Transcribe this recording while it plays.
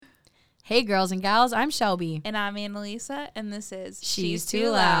Hey, girls and gals, I'm Shelby. And I'm Annalisa, and this is She's Too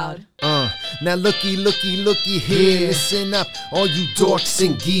Loud. Now looky here. Listen up, all you dorks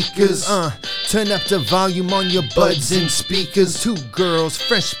and geekers. Turn up the volume on your buds and speakers. Two girls,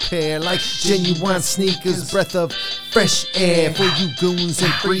 fresh pair, like genuine sneakers. Breath of fresh air for you goons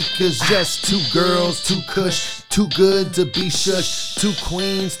and freakers. Just two girls, two kush, too good to be shush. Two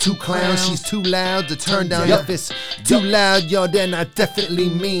queens, two clowns. She's too loud to turn down if it's too loud, y'all, then I definitely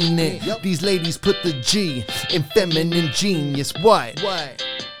mean it. These ladies put the G in feminine genius. What?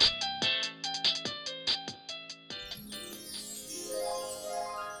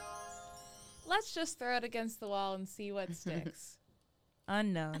 Let's just throw it against the wall and see what sticks.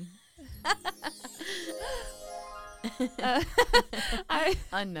 Unknown.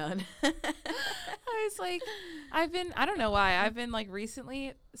 Unknown. I was like, I don't know why, I've been like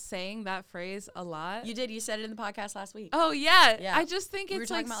recently saying that phrase a lot. You did. You said it in the podcast last week. Oh, yeah. Yeah. I just think We were it's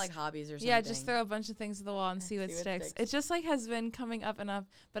talking like, about like hobbies or something. yeah, just throw a bunch of things at the wall and see what sticks. It just like has been coming up and up.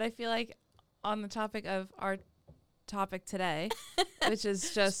 But I feel like on the topic of our topic today, which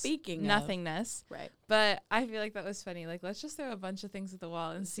is just Speaking nothingness. Right. But I feel like that was funny. Like, let's just throw a bunch of things at the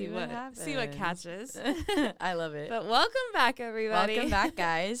wall and see what catches. I love it. But welcome back, everybody. Welcome back,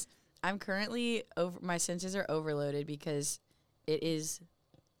 guys. I'm currently my senses are overloaded because it is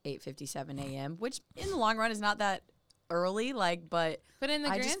 8:57 a.m., which in the long run is not that early, but in the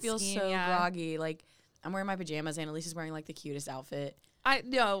I grand just feel scheme, so yeah. groggy. Like, I'm wearing my pajamas. Annalisa's wearing like the cutest outfit.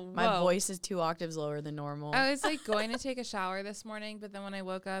 My voice is 2 octaves lower than normal. I was like going to take a shower this morning, but then when I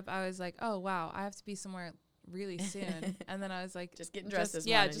woke up, I was like, oh wow, I have to be somewhere really soon. And then I was like, just getting dressed this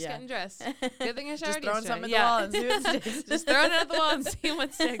morning. morning. Yeah, just getting dressed. Good thing I showered just throwing something yesterday. at the wall and see what sticks. Just throwing it at the wall and seeing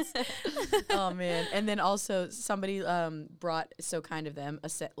what sticks. Oh man! And then also somebody brought, so kind of them, a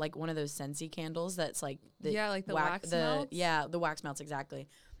set, like one of those Scentsy candles that's like the wax melts. Yeah, the wax melts, exactly.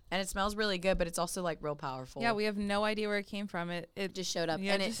 And it smells really good, but it's also like real powerful. Yeah, we have no idea where it came from. It just showed up,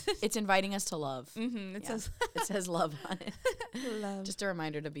 yeah, and it's inviting us to love. Mm-hmm, it says love on it. Love. Just a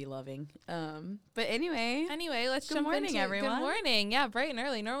reminder to be loving. But anyway, let's good jump morning, into everyone. Good morning. Yeah, bright and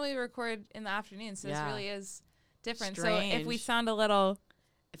early. Normally we record in the afternoon, so this really is different. Strange. So if we sound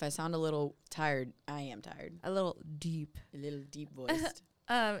if I sound a little tired, I am tired. a little deep voiced.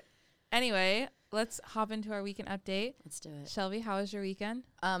 Anyway, let's hop into our weekend update. Let's do it. Shelby, how was your weekend?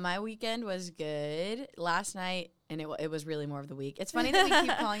 My weekend was good. Last night, and it was really more of the week. It's funny that we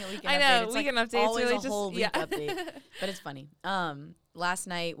keep calling it weekend update. I know, it's weekend update's always really a whole week yeah. update, but it's funny. Last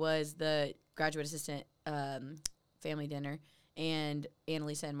night was the graduate assistant family dinner, and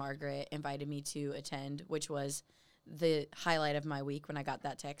Annalisa and Margaret invited me to attend, which was the highlight of my week when I got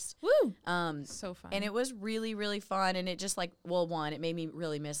that text. Woo! So fun. And it was really, really fun. And it just it made me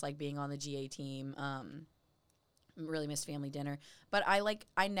really miss being on the GA team. Really missed family dinner. But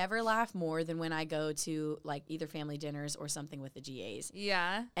I never laugh more than when I go to either family dinners or something with the GAs.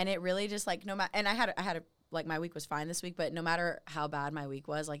 Yeah. And it really just no matter, and I had a my week was fine this week, but no matter how bad my week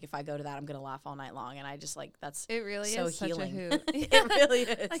was, if I go to that, I'm gonna laugh all night long, and I just that's it really so is healing. Such a hoot. It really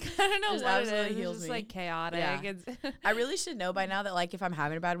is. I don't know just what it is. heals It's me. just chaotic. Yeah. I really should know by now that if I'm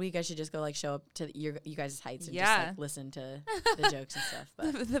having a bad week, I should just go show up to you guys' heights and just listen to the jokes and stuff.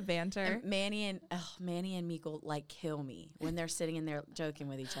 But the banter. And Manny and Meekle kill me when they're sitting in there joking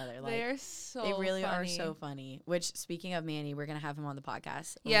with each other. They're so they really funny. are so funny. Which, speaking of Manny, we're gonna have him on the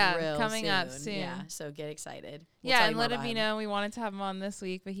podcast. Yeah, coming soon. up soon. Yeah, so get excited. Yeah, and let it be known we wanted to have him on this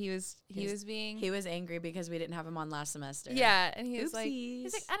week, but he was angry because we didn't have him on last semester. Yeah, and he was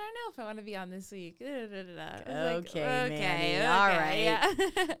Oopsies. like, I don't know if I want to be on this week. Okay, Manny. All right.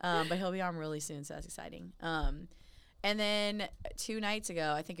 Yeah. But he'll be on really soon, so that's exciting. And then 2 nights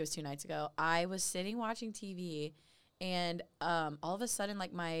ago, I think it was 2 nights ago, I was sitting watching TV, and all of a sudden,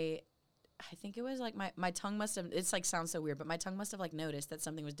 I think it was my tongue must have, it's sounds so weird, but my tongue must have noticed that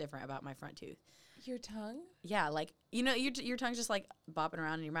something was different about my front tooth. Your tongue? Yeah, your tongue's just bopping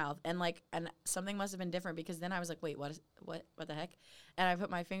around in your mouth, and and something must have been different, because then I was wait, what the heck? And I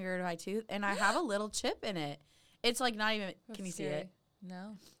put my finger to my tooth, and I have a little chip in it. It's not even. That's can you scary. see it?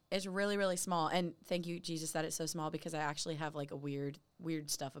 No. It's really, really small, and thank you, Jesus, that it's so small, because I actually have a weird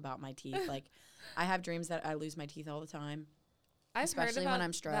stuff about my teeth. I have dreams that I lose my teeth all the time. Especially when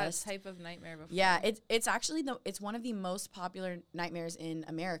I'm stressed. That type of nightmare before. Yeah, it's actually it's one of the most popular nightmares in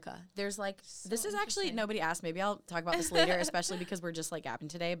America. There's this is actually, nobody asked. Maybe I'll talk about this later, especially because we're just gapping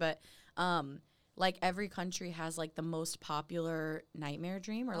today. But every country has the most popular nightmare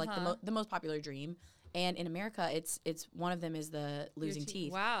dream, or the most popular dream. And in America, it's one of them is the losing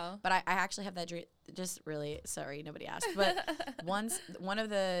teeth. Wow. But I actually have that just really sorry nobody asked, but one of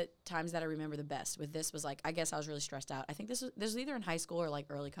the times that I remember the best with this was like, I guess I was really stressed out. I think this was either in high school or like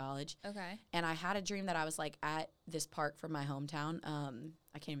early college. Okay. And I had a dream that I was like at this park from my hometown.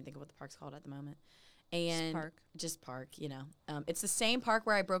 I can't even think of what the park's called at the moment. And just park, you know. It's the same park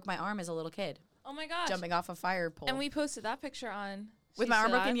where I broke my arm as a little kid. Oh my gosh. Jumping off a fire pole. And we posted that picture on with my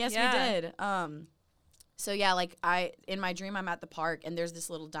arm broken. Yes, we did. So yeah, like in my dream, I'm at the park and there's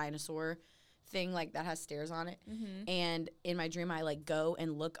this little dinosaur thing like that has stairs on it. Mm-hmm. And in my dream, I like go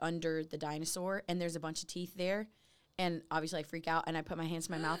and look under the dinosaur and there's a bunch of teeth there. And obviously I freak out and I put my hands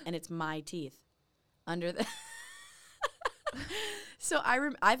to my mouth and it's my teeth under the. So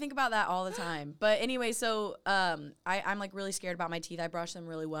I think about that all the time. But anyway, so I'm like really scared about my teeth. I brush them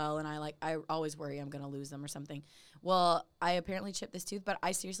really well and I always worry I'm going to lose them or something. Well, I apparently chipped this tooth, but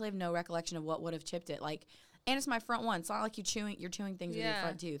I seriously have no recollection of what would have chipped it. Like, and it's my front one. It's not like you're chewing things with your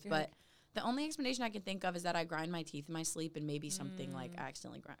front tooth. But the only explanation I can think of is that I grind my teeth in my sleep and maybe something like I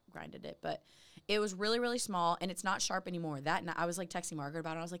accidentally grinded it. But it was really, really small and it's not sharp anymore. That night, I was like texting Margaret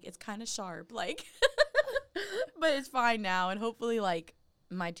about it. I was like, it's kind of sharp, like, but it's fine now. And hopefully like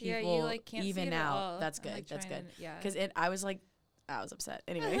my teeth will like, even out. That's good. Like, that's good. Because I was like, I was upset.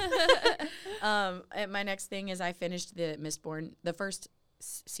 Anyway, and my next thing is I finished the first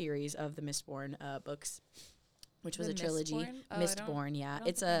series of the Mistborn books, which was a trilogy. Mistborn, yeah.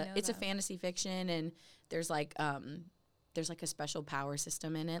 It's a fantasy fiction, and there's like a special power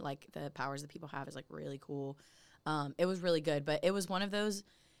system in it. Like the powers that people have is like really cool. It was really good, but it was one of those.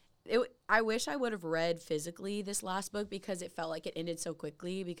 I wish I would have read physically this last book because it felt like it ended so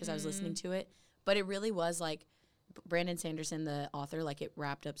quickly because I was listening to it. But it really was like Brandon Sanderson, the author, like it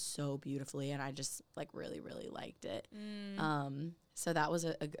wrapped up so beautifully, and I just like really, really liked it. So that was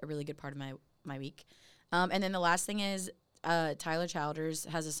a really good part of my week. And then the last thing is Tyler Childers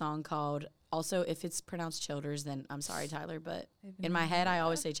has a song called, also if it's pronounced Childers, then I'm sorry, Tyler, but in my head I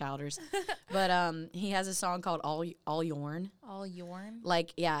always say Childers. But he has a song called All Yourn. All Yourn?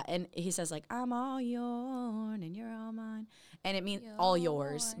 Like, yeah, and he says like, I'm all yourn and you're all mine. And it means all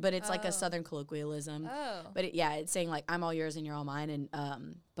yours, but it's like a Southern colloquialism. Oh. But it's saying like, I'm all yours and you're all mine. And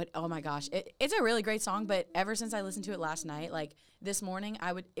but oh my gosh, it's a really great song. But ever since I listened to it last night, like this morning,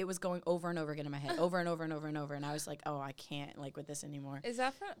 it was going over and over again in my head, over and over and over and over. And I was like, oh, I can't like with this anymore. Is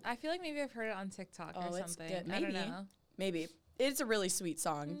that from? I feel like maybe I've heard it on TikTok or something. It's good. Maybe. I don't know. Maybe it's a really sweet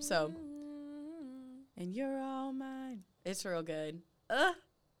song. So, and you're all mine. It's real good.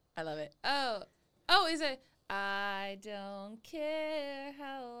 I love it. Oh, is it? I don't care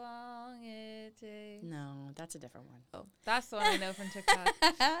how long it takes. No, that's a different one. Oh, that's the one I know from TikTok.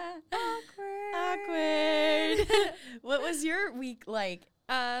 Awkward. What was your week like,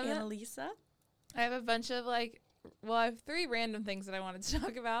 Annalisa? I have a bunch of I have 3 random things that I wanted to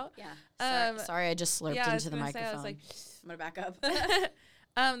talk about. Yeah. Sorry, I just slurped into the microphone. I was like, I'm gonna back up.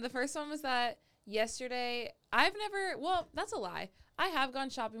 The first one was that yesterday, that's a lie. I have gone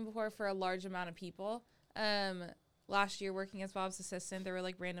shopping before for a large amount of people. Last year working as Bob's assistant, there were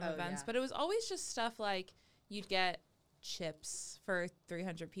like random events, but it was always just stuff like you'd get chips for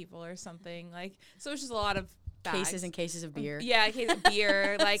 300 people or something. Like, so it was just a lot of bags. Cases and cases of beer. Yeah, a case of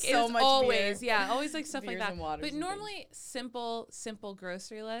beer. Like so it's much always, beer. Always like stuff Beers like that. And waters but and normally simple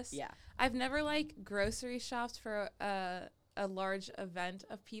grocery list. Yeah. I've never like grocery shopped for a large event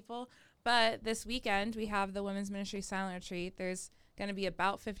of people. But this weekend we have the Women's Ministry Silent Retreat. There's going to be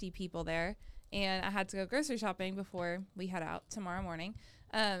about 50 people there. And I had to go grocery shopping before we head out tomorrow morning.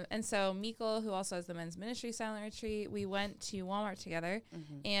 And so Mikkel, who also has the Men's Ministry Silent Retreat, we went to Walmart together.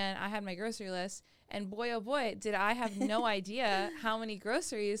 And I had my grocery list. And boy, oh boy, did I have no idea how many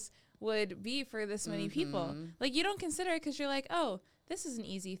groceries would be for this many people. Like, you don't consider it because you're like, oh, this is an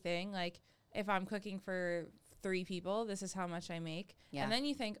easy thing. Like, if I'm cooking for 3 people, this is how much I make. Yeah. And then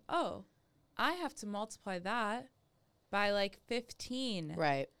you think, oh, I have to multiply that by like 15.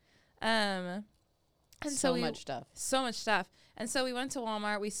 Right. And so much stuff. And so we went to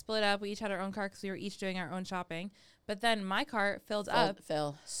Walmart. We split up. We each had our own cart because we were each doing our own shopping. But then my cart filled up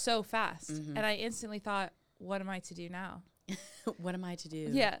so fast. And I instantly thought, what am I to do now? What am I to do?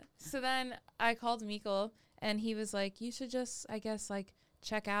 Yeah. So then I called Mikkel, and he was like, you should just, I guess, like,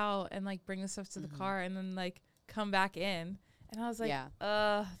 check out and, like, bring the stuff to the car and then, like, come back in. And I was like,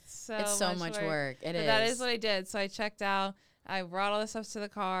 it's so much work. But that is what I did. So I checked out. I brought all the stuff to the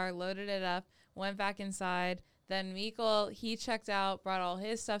car, loaded it up, went back inside. Then Mikkel, he checked out, brought all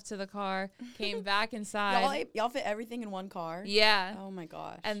his stuff to the car, came back inside. Y'all fit everything in one car? Yeah. Oh, my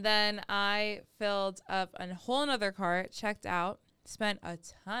gosh. And then I filled up a whole nother cart, checked out, spent a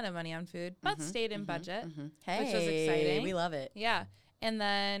ton of money on food, but stayed in budget, Hey, which was exciting. We love it. Yeah. And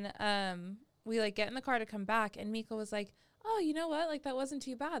then we like get in the car to come back, and Miko was like, oh, you know what? Like, that wasn't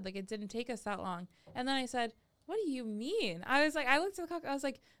too bad. Like, it didn't take us that long. And then I said, what do you mean? I was like, I looked at the clock. I was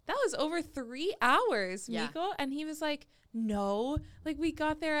like, that was over 3 hours, Yeah. Miko. And he was like, no, like we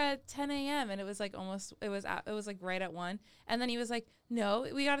got there at 10 a.m. and it was like it was like right at 1. And then he was like, no,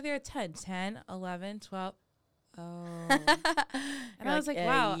 we got there at 10, 11, 12. Oh. And I was like,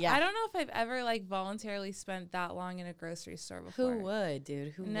 wow, yeah. I don't know if I've ever like voluntarily spent that long in a grocery store before. Who would, dude?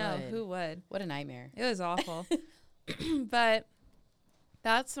 Who No, would? who would? What a nightmare. It was awful. But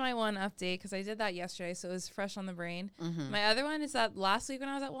that's my one update because I did that yesterday, so it was fresh on the brain. My other one is that last week when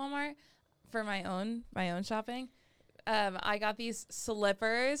I was at Walmart for my own shopping, I got these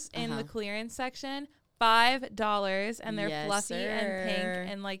slippers in the clearance section, $5, and they're Yes, fluffy and pink sir.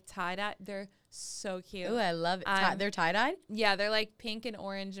 and like tie-dye. They're so cute. Ooh, I love it. They're tie-dyed? Yeah, they're like pink and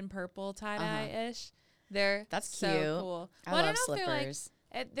orange and purple tie-dye-ish. They're That's so cute. cool. I Well, love don't know if they're like slippers.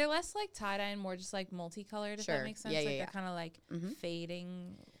 they're less like tie-dye and more just like multicolored, if Sure. that makes sense. Yeah, like yeah, they're kind of like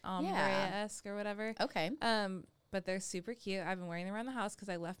fading Yeah. ombre-esque or whatever. Okay. But they're super cute. I've been wearing them around the house because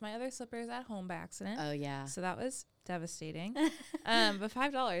I left my other slippers at home by accident. Oh, yeah. So that was devastating. But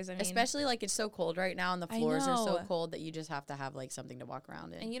 $5, I mean. Especially like it's so cold right now and the I floors are so know. cold that you just have to have like something to walk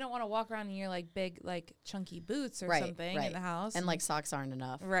around in. And you don't want to walk around in your like big, like chunky boots or Right, something right. in the house. And like socks aren't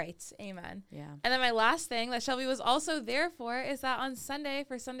enough. Right. Amen. Yeah. And then my last thing that Shelby was also there for is that on Sunday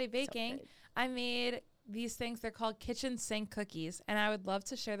for Sunday baking, good. I made these things. They're called kitchen sink cookies. And I would love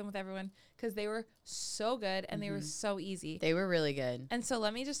to share them with everyone because they were so good and they were so easy. They were really good. And so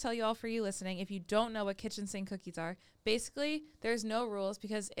let me just tell you all, for you listening, if you don't know what kitchen sink cookies are, basically there's no rules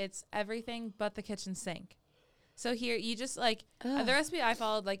because it's everything but the kitchen sink. So here you just like the recipe I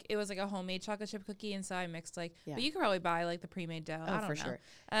followed, like it was like a homemade chocolate chip cookie, and so I mixed like, Yeah. but you could probably buy like the pre-made dough. I don't for know. sure.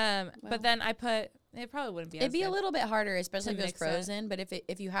 But Well. then I put, it probably wouldn't be. It'd as be a good. little bit harder, especially if it was mix it. frozen. But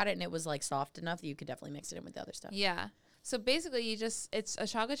if you had it and it was like soft enough, you could definitely mix it in with the other stuff. Yeah. So basically, it's a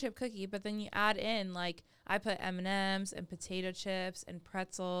chocolate chip cookie, but then you add in like I put M&Ms and potato chips and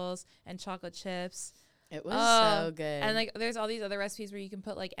pretzels and chocolate chips. It was so good. And like there's all these other recipes where you can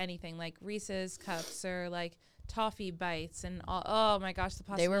put like anything, like Reese's cups or like toffee bites and all. Oh my gosh, the they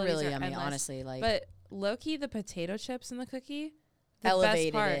possibilities were really are yummy, endless. honestly. Like, But low-key, the potato chips in the cookie, the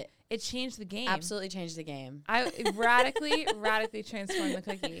elevated best part, it. it changed the game. Absolutely changed the game. It radically transformed the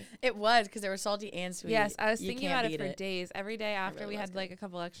cookie. It was because they were salty and sweet. Yes, I was You thinking can't about it beat for days. Every day after really we was had like a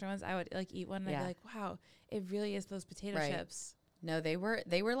couple extra ones, I would like eat one and I'd Yeah. be like, wow, it really is those potato Right. chips. No, they were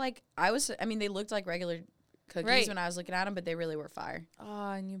like I mean, they looked like regular cookies Right. when I was looking at them, but they really were fire.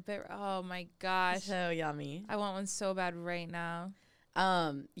 Oh, and you bit. Oh my gosh, So yummy. I want one so bad right now.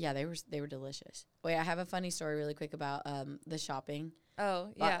 Yeah, they were delicious. Wait, I have a funny story really quick about the shopping.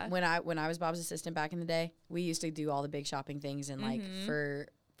 Oh Bo- yeah. When I was Bob's assistant back in the day, we used to do all the big shopping things, and like for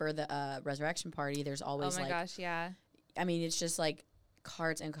the resurrection party, there's Oh always my like gosh, yeah. I mean, it's just like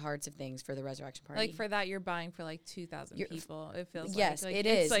carts and carts of things for the resurrection party. Like for that, you're buying for like 2,000 people. It feels yes, like it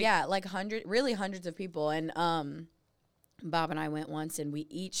it's is. like, Yeah, like hundreds of people, and Bob and I went once, and we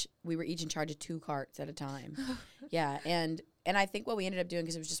were each in charge of 2 carts at a time. Yeah, and I think what we ended up doing,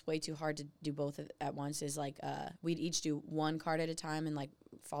 because it was just way too hard to do both at once, is like we'd each do 1 cart at a time and like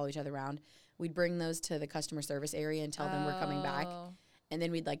follow each other around. We'd bring those to the customer service area and tell them we're coming back, Oh. and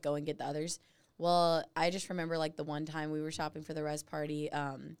then we'd like go and get the others. Well, I just remember like the one time we were shopping for the res party,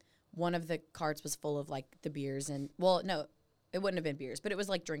 one of the carts was full of like the beers, and well, no, it wouldn't have been beers, but it was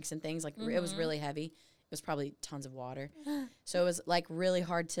like drinks and things. Like it was really heavy. It was probably tons of water. So it was like really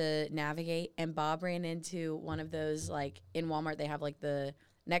hard to navigate. And Bob ran into one of those, like in Walmart, they have like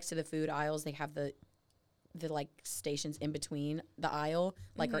next to the food aisles, they have the like stations in between the aisle,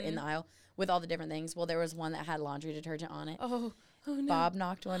 like or in the aisle with all the different things. Well, there was one that had laundry detergent on it. Oh no. Bob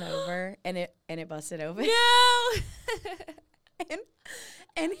knocked one over and it busted open. No.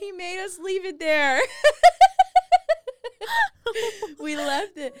 and he made us leave it there. We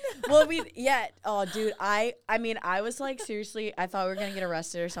left it. Well, oh dude, I mean, I was like, seriously, I thought we were gonna get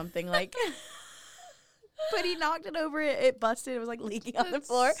arrested or something, like. But he knocked it over, it busted, it was like leaking on the That's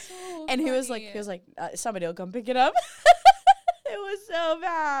floor. so And he was funny. like somebody will come pick it up. It was so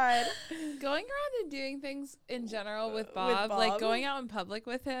bad. Going around and doing things in general with Bob, like Bob. going out in public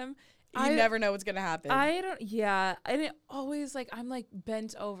with him. You never know what's gonna happen. Yeah. And it always like, I'm like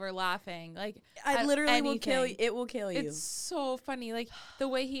bent over laughing. Like, I at literally will kill you. anything. It will kill you. It's so funny. Like the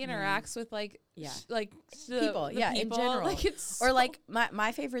way he interacts with like, Yeah. like People, the yeah, people. in general. Like it's Or so- like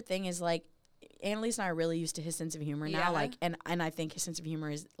my favorite thing is like Annalise and I are really used to his sense of humor now, Yeah. like and I think his sense of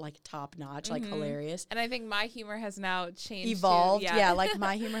humor is like top notch, like hilarious. and I think my humor has now changed. too. Evolved. Yeah, like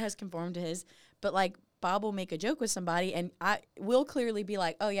my humor has conformed to his. But like Bob will make a joke with somebody, and I will clearly be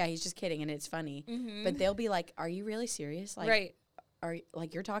like, "Oh yeah, he's just kidding," and it's funny. But they'll be like, "Are you really serious? Like, right. are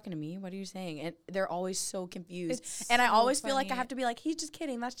like you're talking to me? What are you saying?" And they're always so confused. It's And I so always feel like I funny. have to be like, "He's just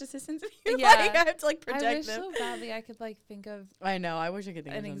kidding. That's just his sense of humor." Yeah. Like, I have to like I protect wish them. so badly I could like think of I know. I wish I could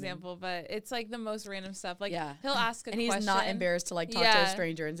think of an something. example, but it's like the most random stuff. Like Yeah. he'll ask a And question. he's not embarrassed to like talk to Yeah. a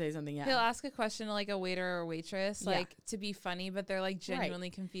stranger and say something. Yeah. He'll ask a question to like a waiter or waitress, Yeah. like to be funny, but they're like genuinely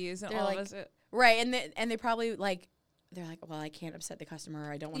confused, and They're all like, of us. Right, and they probably like they're like, well, I can't upset the customer.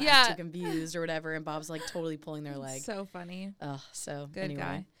 Or I don't want to Yeah. act too confused or whatever. And Bob's like totally pulling their leg. So funny. Oh, so Good anyway.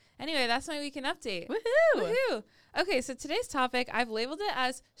 guy. Anyway, that's my weekend update. Woohoo! Woohoo! Okay, so today's topic, I've labeled it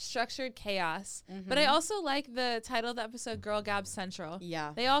as structured chaos, but I also like the title of the episode, Girl Gab Central.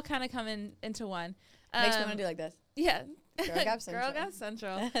 Yeah, They all kind of come into one. makes me want to do like this. Yeah. Girl Gab Central. Girl Gab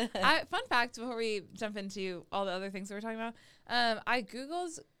Central. Fun fact before we jump into all the other things that we're talking about, I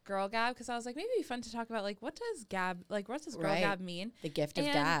Googled Girl Gab because I was like, maybe it'd be fun to talk about, like, what does Girl Right. Gab mean? The gift of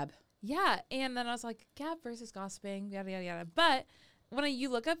And- gab. Yeah, and then I was like, Gab versus gossiping, yada yada yada. But when you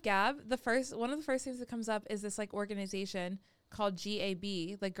look up Gab, one of the first things that comes up is this like organization called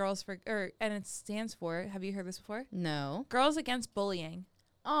GAB, like Girls for, and it stands for. Have you heard this before? No. Girls Against Bullying.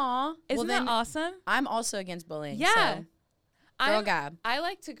 Aw. Isn't that awesome? I'm also against bullying. Yeah. So. Girl Gab. I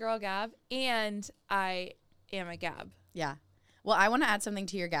like to girl gab, and I am a Gab. Yeah. Well, I want to add something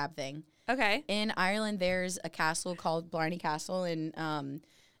to your gab thing. Okay. In Ireland, there's a castle called Blarney Castle, and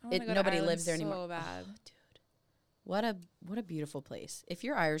nobody lives there anymore. So bad. Oh, dude, what a beautiful place. If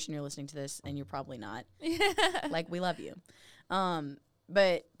you're Irish and you're listening to this, and you're probably not, like we love you,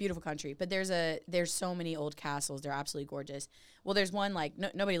 but beautiful country. But there's so many old castles. They're absolutely gorgeous. Well, there's one like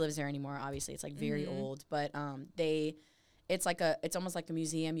nobody lives there anymore. Obviously, it's like very old, but it's almost like a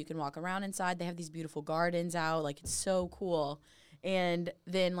museum. You can walk around inside. They have these beautiful gardens out. Like it's so cool. And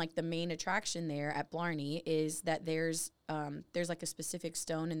then like the main attraction there at Blarney is that there's like a specific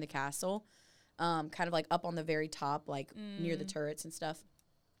stone in the castle, kind of like up on the very top, like near the turrets and stuff.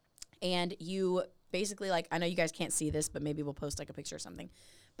 And you basically like, I know you guys can't see this, but maybe we'll post like a picture or something.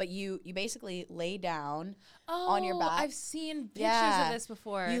 But you basically lay down on your back. I've seen pictures of this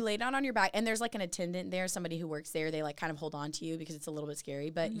before. You lay down on your back, and there's like an attendant there, somebody who works there. They like kind of hold on to you because it's a little bit scary.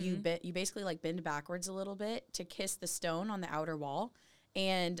 But you basically like bend backwards a little bit to kiss the stone on the outer wall,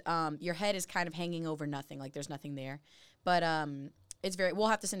 and your head is kind of hanging over nothing, like there's nothing there. But it's we'll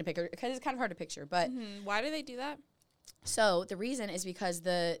have to send a picture because it's kind of hard to picture. But Why do they do that? so the reason is because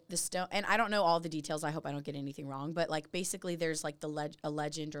the stone, and I don't know all the details. I hope I don't get anything wrong. But like basically, there's like a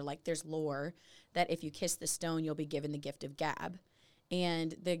legend or like there's lore that if you kiss the stone, you'll be given the gift of gab,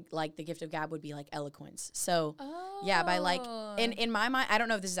 and the gift of gab would be like eloquence. So yeah, by like in my mind, I don't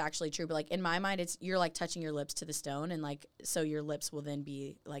know if this is actually true, but like in my mind, it's you're like touching your lips to the stone, and like so your lips will then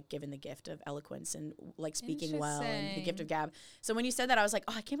be like given the gift of eloquence and like speaking well and the gift of gab. So when you said that, I was like,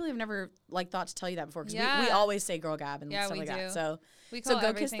 oh, I can't believe I've never like thought to tell you that before because we always say girl gab and stuff like that. So call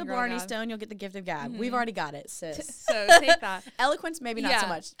go kiss everything the girl Blarney gab. stone, you'll get the gift of gab. We've already got it, sis. So take that. Eloquence, maybe not so Yeah.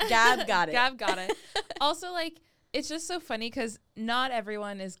 much. Gab got it. Gab got it. Also, like, it's just so funny because not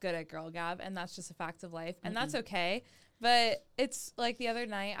everyone is good at girl gab, and that's just a fact of life, and that's okay. But it's like the other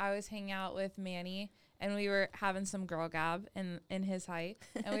night I was hanging out with Manny, and we were having some girl gab in his height,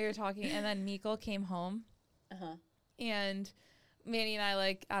 and we were talking, and then Mikkel came home, and Manny and I,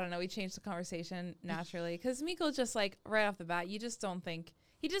 like, I don't know, we changed the conversation naturally because Mikkel just, like, right off the bat, you just don't think,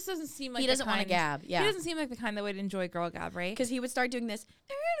 he just doesn't seem like He doesn't want to gab. Yeah. He doesn't seem like the kind that would enjoy girl gab, right? Because he would start doing this.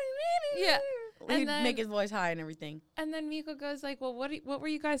 Yeah. He'd And then- make his voice high and everything. And then Miko goes like, well, what were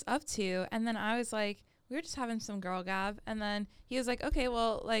you guys up to? And then I was like, we were just having some girl gab. And then he was like, okay,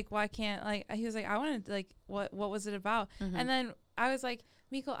 well, like, why can't, like, he was like, I wanted, like, what was it about? And then I was like,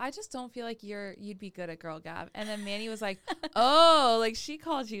 Miko, I just don't feel like you'd be good at girl gab. And then Manny was like, oh, like, she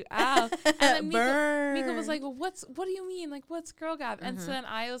called you out. And then Miko was like, well, what do you mean? Like, what's girl gab? And so then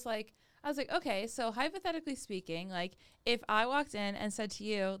I was like, okay, so hypothetically speaking, like, if I walked in and said to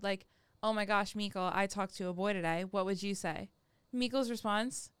you, like, oh my gosh, Miko, I talked to a boy today, what would you say? Miko's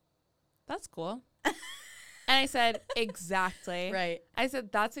response, that's cool. And I said, exactly. Right. I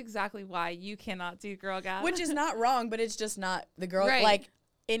said, that's exactly why you cannot do girl gab. Which is not wrong, but it's just not the girl. Right. Like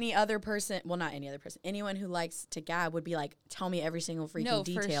any other person, well, not any other person, anyone who likes to gab would be like, tell me every single freaking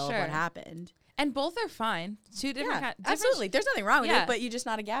detail of sure. what happened. And both are fine. Two different Yeah, different absolutely. There's nothing wrong with Yeah. it, but you're just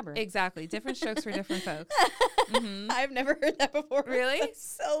not a gabber. Exactly. Different strokes for different folks. I've never heard that before. Really? That's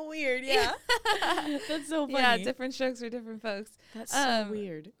so weird. Yeah. That's so funny. Yeah, different strokes for different folks. That's so Um,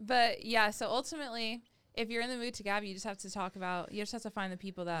 weird. But yeah, so ultimately, if you're in the mood to gab, you just have to find the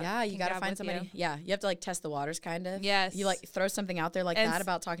people that Yeah, you can gotta gab find with somebody. you. Yeah, you have to like test the waters, kind of. Yes. You like throw something out there like And that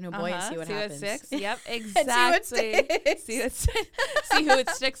about talking to a boy and see what happens. What sticks. Yep, And exactly. see what See who it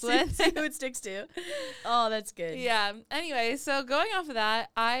sticks with. see who it sticks to. Oh, that's good. Yeah. Anyway, so going off of that,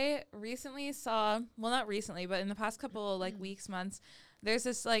 I recently saw, well, not recently, but in the past couple like weeks, months, there's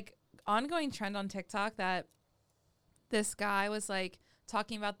this like ongoing trend on TikTok that this guy was like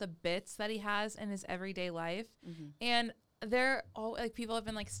talking about the bits that he has in his everyday life. Mm-hmm. And they're all like, people have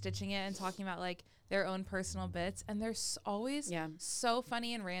been like stitching it and talking about like their own personal bits. And they're always so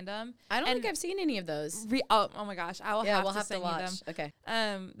funny and random. I don't think I've seen any of those. Oh my gosh. I will We'll have to send you them. Okay.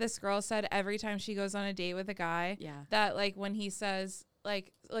 This girl said every time she goes on a date with a guy, that like when he says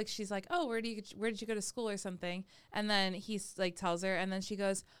like she's like, oh, where did you go to school or something, and then he's like tells her, and then she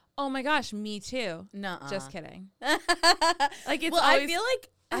goes, oh my gosh, me too. Nuh-uh. Just kidding. Like it's well, always, I feel like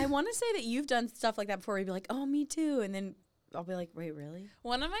I want to say that you've done stuff like that before. You'd be like, oh, me too, and then I'll be like, wait, really?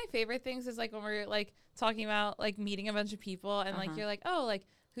 one of my favorite things is like when we're like talking about like meeting a bunch of people and like you're like, oh, like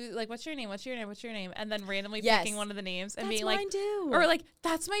who, like what's your name, and then randomly picking one of the names and being like, mine too. or like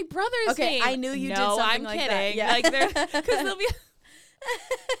that's my brother's name. I knew you did no, something I'm like kidding. that. Yeah. Like they're because they'll be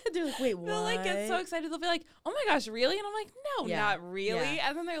They're like, wait, what? they'll like get so excited. They'll be like, "Oh my gosh, really?" And I'm like, "No, not really." Yeah.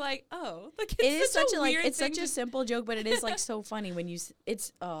 And then they're like, "Oh, like It is such a weird it's thing such a simple joke, but it is like so funny when you.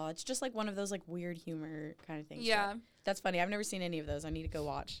 It's just like one of those like weird humor kind of things. Yeah, that's funny. I've never seen any of those. I need to go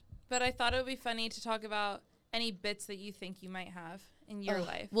watch. But I thought it would be funny to talk about any bits that you think you might have in your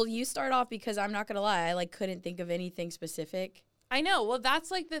life. Well, you start off because I'm not gonna lie, I like couldn't think of anything specific. I know. Well, that's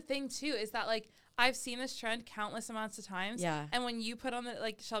like the thing too, is that like I've seen this trend countless amounts of times. Yeah. And when you put on the,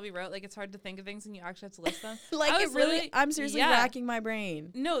 like Shelby wrote, like it's hard to think of things and you actually have to list them. Like I it was really, I'm seriously racking my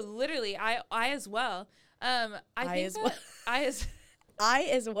brain. No, literally, I as well. I as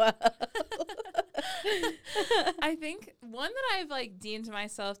well. I think one that I've like deemed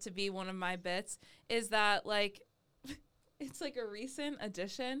myself to be one of my bits is that like it's like a recent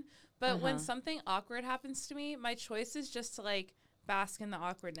addition, but when something awkward happens to me, my choice is just to like bask in the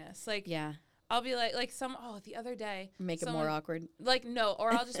awkwardness. Like I'll be like the other day make it more awkward. Like no,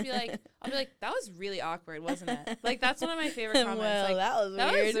 or I'll just be like that was really awkward, wasn't it? Like that's one of my favorite comments. Well, like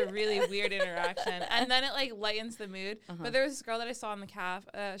that was a really weird interaction, and then it like lightens the mood. But there was this girl that I saw in the caf.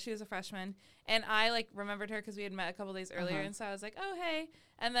 She was a freshman, and I like remembered her because we had met a couple days earlier, and so I was like, oh hey,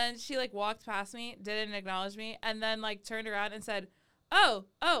 and then she like walked past me, didn't acknowledge me, and then like turned around and said, oh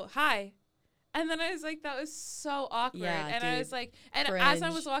hi. And then I was like, that was so awkward. Yeah, and dude. I was like, and Cringe. as I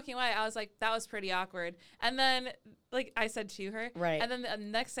was walking away, I was like, that was pretty awkward. And then like I said to her. Right. And then the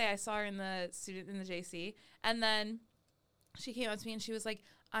next day I saw her in the JC. And then she came up to me and she was like,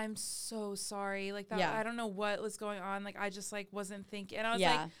 I'm so sorry. Like that, I don't know what was going on. Like I just like wasn't thinking. And I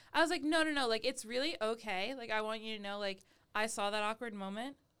was like, no. Like it's really okay. Like I want you to know, like I saw that awkward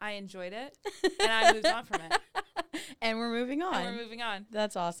moment. I enjoyed it. And I moved on from it. And we're moving on.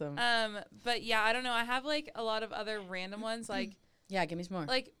 That's awesome. But yeah, I don't know. I have like a lot of other random ones. Like, yeah, give me some more.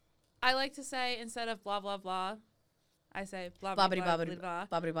 Like, I like to say instead of blah blah blah, I say blah blah blah blah blah.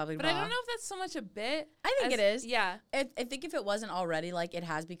 But I don't know if that's so much a bit. I think it is. Yeah. I think if it wasn't already, like it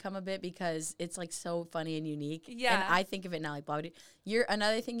has become a bit because it's like so funny and unique. Yeah. And I think of it now like blah blah.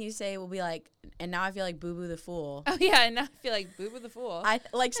 Another thing you say will be like, and now I feel like Boo Boo the Fool. Oh yeah, and now I feel like Boo Boo the Fool. I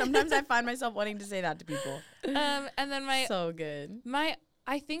like sometimes I find myself wanting to say that to people. And then so good.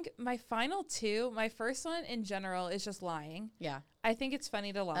 I think my final two, my first one in general is just lying. Yeah. I think it's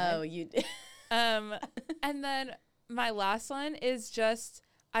funny to lie. Oh, you did. And then my last one is just,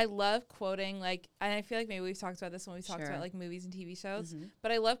 I love quoting, like, and I feel like maybe we've talked about this when we talked about like movies and TV shows,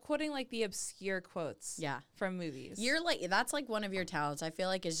 but I love quoting like the obscure quotes from movies. You're like, that's like one of your talents. I feel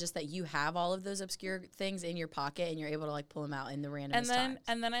like is just that you have all of those obscure things in your pocket and you're able to like pull them out in the random times.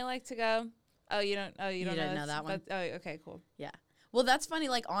 And then I like to go, you don't know that one. Oh, okay, cool. Yeah. Well, that's funny.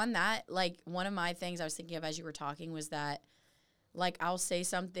 Like on that, like one of my things I was thinking of as you were talking was that like I'll say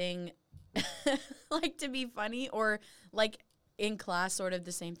something like to be funny or like in class sort of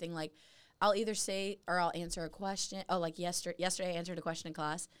the same thing. Like I'll either say or I'll answer a question. Oh, like yesterday I answered a question in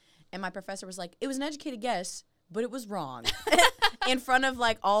class and my professor was like, it was an educated guess, but it was wrong. In front of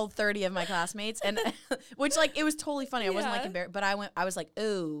like all 30 of my classmates and which like it was totally funny. I wasn't like embarrassed, but I was like,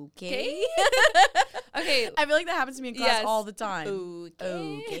 okay. Okay. I feel like that happens to me in class all the time.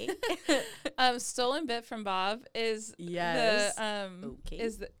 Okay. Stolen bit from Bob is okay.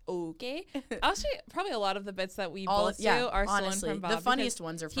 Actually, probably a lot of the bits that we both do are honestly, stolen from Bob. The funniest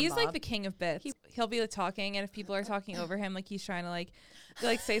ones are from He's Bob. like the king of bits. He'll be like talking, and if people are talking over him, like he's trying to like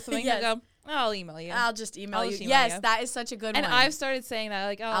like say something, Yes. he'll go, I'll email you. I'll just email I'll you. just email yes, you. that is such a good And one. I've started saying that,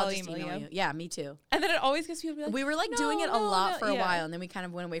 like, I'll I'll just email you. Yeah, me too. And then it always gets people to be like, We were like "No, doing it a no, lot no." for a Yeah. while, and then we kind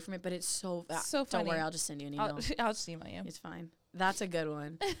of went away from it. But it's so So Don't worry, funny. I'll just send you an email. I'll just email you. It's fine. That's a good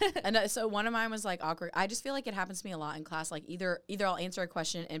one. And so one of mine was like awkward. I just feel like it happens to me a lot in class. Like either I'll answer a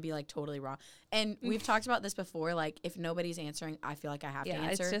question and be like totally wrong. And we've talked about this before. Like if nobody's answering, I feel like I have to Yeah,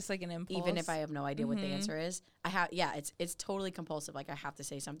 answer. it's just like an impulse. Even if I have no idea what the answer is. It's totally compulsive. Like I have to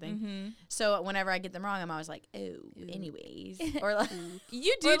say something. So whenever I get them wrong, I'm always like, oh, anyways. Or like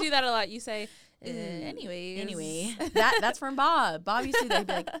You do that a lot. You say, anyways. Anyway. That's from Bob. Bob used to do that. He'd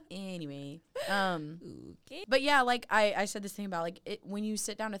be like, anyway. Okay. But yeah, like I said this thing about like when you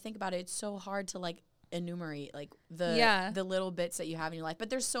sit down to think about it, it's so hard to like enumerate like the little bits that you have in your life. But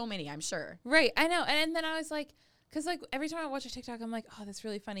there's so many, I'm sure. Right. I know. And then I was like, because like every time I watch a TikTok, I'm like, oh, that's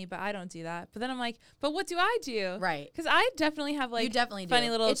really funny, but I don't do that. But then I'm like, but what do I do? Right. Because I definitely have like you definitely funny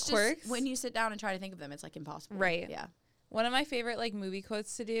do. little it's quirks. Just when you sit down and try to think of them, it's like impossible. Right. Yeah. One of my favorite like movie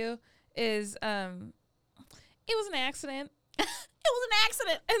quotes to do is, it was an accident. It was an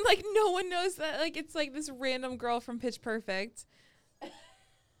accident. And like no one knows that. Like it's like this random girl from Pitch Perfect.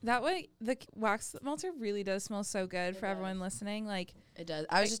 That way, the wax melter really does smell so good for everyone listening. Like It does.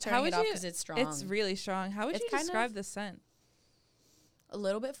 I was just how turning would it off you- because it's strong. it's really strong. How would It's you kind describe of- the scent? a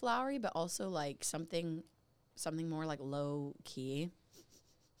little bit flowery, but also like something more like low key.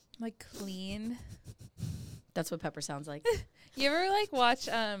 Like clean. That's what pepper sounds like. You ever like watch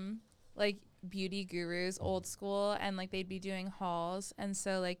like beauty gurus old school and like they'd be doing hauls and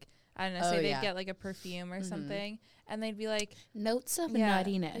so like I don't know, Oh, say they'd yeah. get like a perfume or something and they'd be like Notes of Yeah.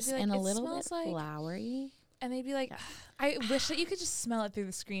 nuttiness It'd be like, and a "It little bit smells like-" flowery. and they'd be like I wish that you could just smell it through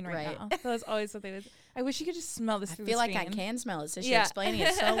the screen right, Right. now. That was always what they would I wish you could just smell this I through feel the like screen. I can smell it since Yeah. you're explaining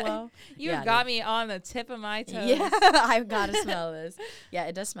it so well. You Yeah, got me on the tip of my toes. Yeah, I've got to smell this. Yeah,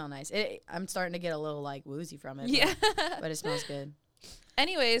 it does smell nice. I'm starting to get a little like woozy from it. Yeah. but it smells good.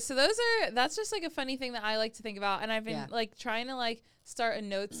 Anyways, so that's just like a funny thing that I like to think about, and I've been Yeah. like trying to like start a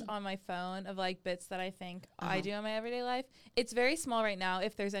notes on my phone of like bits that I think I do in my everyday life. It's very small right now,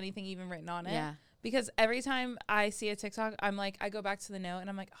 if there's anything even written on it. Yeah. Because every time I see a TikTok, I'm like, I go back to the note and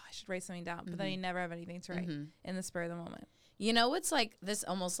I'm like, oh, I should write something down, but then I never have anything to write in the spur of the moment. You know what's like this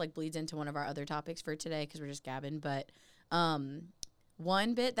almost like bleeds into one of our other topics for today because we're just gabbing. But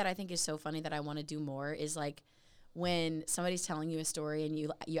one bit that I think is so funny that I want to do more is like when somebody's telling you a story and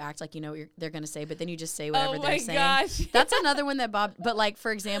you act like you know what they're gonna say, but then you just say whatever they're saying. Gosh. That's another one that Bob. But like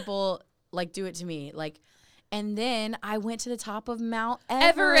for example, like do it to me, like. And then I went to the top of Mount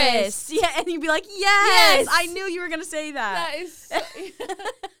Everest. Yeah, and you'd be like, yes, I knew you were gonna say that. That is so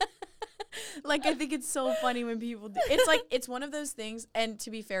Like I think it's so funny when people do. It's like it's one of those things. And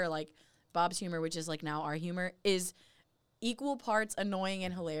to be fair, like Bob's humor, which is like now our humor, is equal parts annoying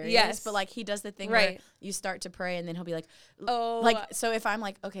and hilarious. Yes. But like he does the thing where Right. you start to pray and then he'll be like, Oh, like so if I'm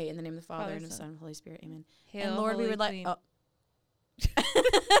like, okay, in the name of the Father Father, and of the Son. Son and Holy Spirit, amen. Hail, And Lord, we Holy would like. Queen. Oh.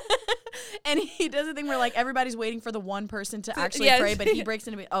 And he does the thing where like everybody's waiting for the one person to actually yes. pray, but he breaks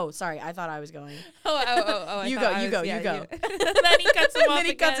into. Oh, sorry, I thought I was going. Oh, I You thought go, I you was- go, yeah, you go. then he cuts him And off then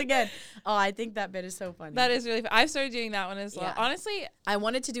he cuts again. Oh, I think that bit is so funny. That is really fun. I've started doing that one as well. Yeah. Honestly, I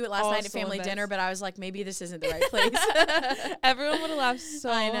wanted to do it last All night at soul family events. dinner, but I was like, maybe this isn't the right place. everyone would have laughed so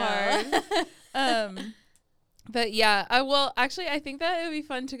I know. hard. But yeah, I think that it would be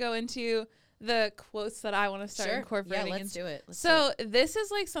fun to go into the quotes that I want to start incorporating. Yeah, let's do it. So this is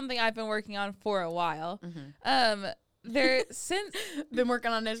like something I've been working on for a while. There since been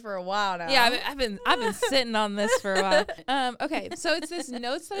working on this for a while now. yeah, I've been sitting on this for a while. Okay, so it's this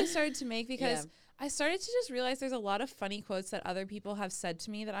notes that I started to make because I started to just realize there's a lot of funny quotes that other people have said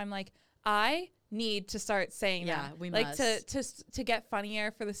to me that I'm like, I need to start saying Yeah, that. we like must. to get funnier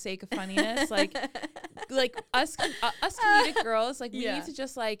for the sake of funniness. like us comedic girls, like we Yeah. need to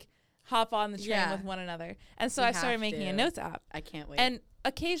just like hop on the train Yeah. with one another. And so We I started have making a to. notes app. I can't wait. And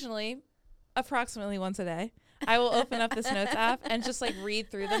occasionally, approximately once a day, I will open up this notes app and just like read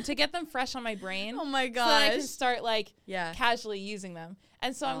through them to get them fresh on my brain. oh my So that I can gosh. start like Yeah. casually using them.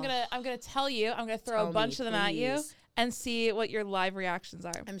 And so I'm gonna tell you, I'm gonna throw Tell a me, bunch of them at you please. and see what your live reactions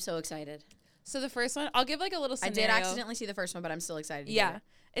are. I'm so excited. So the first one, I'll give like a little I scenario. did accidentally see the first one, but I'm still excited. To hear Yeah. it.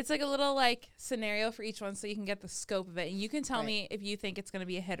 It's like a little like scenario for each one so you can get the scope of it. And you can tell Right. me if you think it's gonna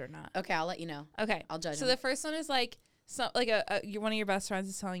be a hit or not. Okay, I'll let you know. Okay. I'll judge So 'em. the first one is like one of your best friends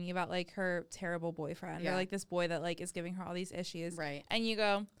is telling you about like her terrible boyfriend or Yeah. like this boy that like is giving her all these issues. Right. And you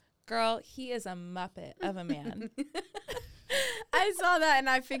go, girl, he is a muppet of a man. I saw that and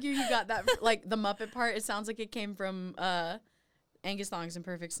I figured you got that like the Muppet part. It sounds like it came from Angus Thongs and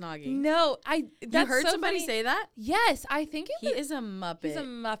Perfect Snogging. No, You heard so somebody funny. say that? Yes, I think He is a Muppet. he's a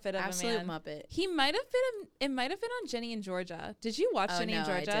Muppet of Absolute a man. Muppet. He might have been. It might have been on Jenny and Georgia. Did you watch Oh, Jenny and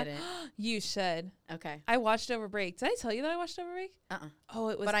no, I Georgia? didn't. You should. Okay. I watched over break. Did I tell you that I watched over break? Oh,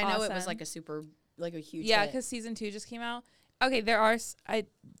 it was. But I know it was awesome. like a super, like a huge Yeah, hit. because season 2 just came out. Okay, there are.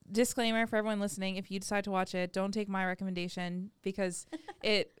 Disclaimer for everyone listening: if you decide to watch it, don't take my recommendation because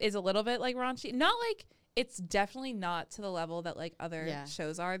it is a little bit like raunchy. Not like. It's definitely not to the level that like other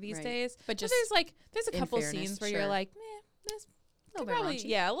shows are these Right. days. But just there's a in couple fairness, scenes where sure. you're like, meh, this little could bit probably, raunchy.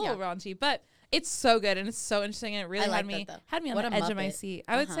 yeah, a little raunchy, but it's so good and it's so interesting and it really I had like me that, though. had me on What the a edge of my Muppet. seat.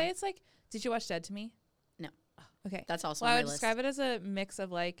 I would Uh-huh. say it's like, did you watch Dead to Me? No. Oh, okay, That's also well, on I my would list. describe it as a mix of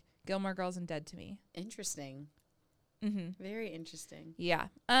like Gilmore Girls and Dead to Me. Interesting. Mm-hmm. Very interesting. Yeah.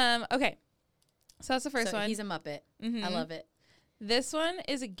 Okay. So that's the first So one. he's a Muppet. Mhm. I love it. This one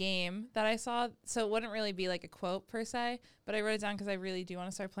is a game that I saw, so it wouldn't really be like a quote per se, but I wrote it down because I really do want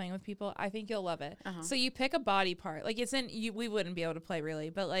to start playing with people. I think you'll love it. Uh-huh. So you pick a body part, like it's in you. We wouldn't be able to play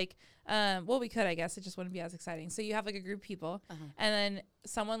really, but like, well, we could, I guess. It just wouldn't be as exciting. So you have like a group of people, and then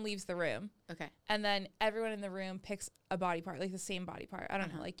someone leaves the room, Okay. and then everyone in the room picks a body part, like the same body part. I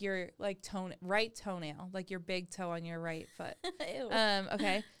don't know, like your like right toenail, like your big toe on your right foot.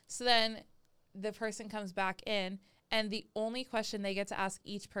 Okay. So then the person comes back in. And the only question they get to ask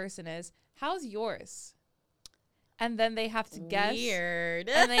each person is, how's yours? And then they have to guess. Weird.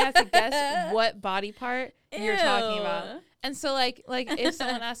 And they have to guess what body part you're talking about. Ew. And so, like if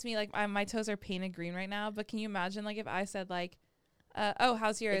someone asked me, like, my toes are painted green right now, but can you imagine, like, if I said, like, oh,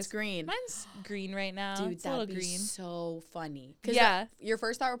 how's yours? It's green. Mine's green right now. Dude, it's a little that'd be green. so funny. 'Cause Yeah. your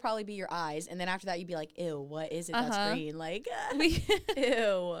first thought would probably be your eyes, and then after that, you'd be like, "Ew, what is it that's green?" Like,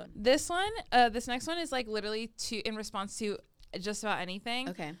 ew. This next one is like literally in response to just about anything.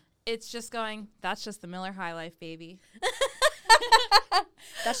 Okay. It's just going, that's just the Miller High Life, baby.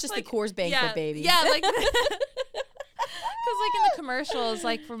 That's just Like, the Coors Banquet, baby. Yeah, like, because like in the commercials,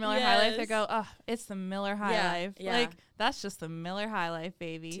 like for Miller High Life, they Yes. go, "Oh, it's the Miller High Yeah, Life." yeah. Like that's just the Miller High Life,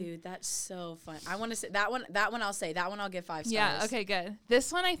 baby. Dude, that's so fun. I want to say that one. That one I'll say. That one I'll give 5 stars. Yeah. Okay. Good.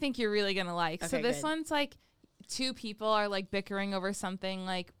 This one I think you're really gonna like. So Okay, this good. one's like two people are like bickering over something.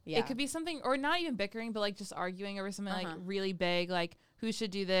 Like Yeah. it could be something, or not even bickering, but like just arguing over something like Uh-huh. really big. Like who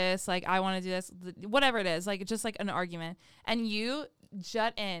should do this? Like I want to do this. Whatever it is. Like just like an argument, and you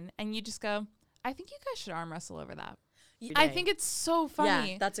jut in and you just go, "I think you guys should arm wrestle over that." I think it's so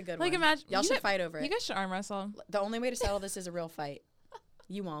funny. Yeah, that's a good Like, one. imagine- Y'all you should got- fight over You it. guys should arm wrestle. The only way to settle this is a real fight.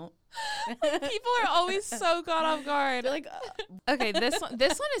 You won't. People are always so caught off guard. They're like, Okay, this one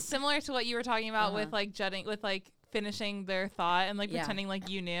is similar to what you were talking about with Uh-huh. like jutting, with like finishing their thought and like Yeah. pretending like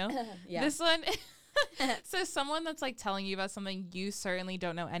you knew. yeah. This one, so someone that's like telling you about something you certainly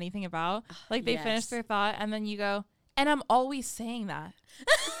don't know anything about, like they finish Yes. their thought and then you go, and I'm always saying that.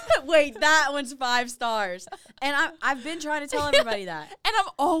 Wait, that one's 5 stars. And I've been trying to tell everybody that. And I'm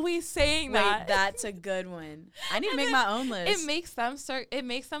always saying Wait, that. that's a good one. I need to And make then my own list. It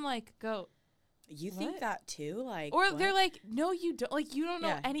makes them like go, You think What? that too? Like, or what? they're like, no, you don't. Like, you don't know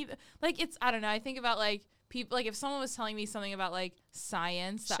Yeah. any. Like, it's, I don't know. I think about like people. Like, if someone was telling me something about like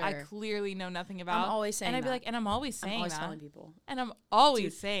science that I Sure. clearly know nothing about, I'm always saying and I'd be that. like, and I'm always I'm saying always that, telling people. and I'm always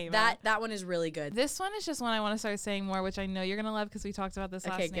Dude, saying That one is really good. This one is just one I want to start saying more, which I know you're gonna love because we talked about this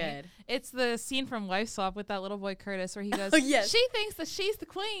Okay, last night. good. It's the scene from Wife Swap with that little boy Curtis, where he goes, Oh, yes. "She thinks that she's the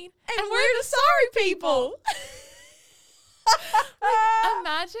queen, And we're the sorry people.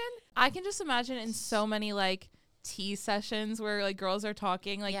 Imagine, I can just imagine in so many like tea sessions where like girls are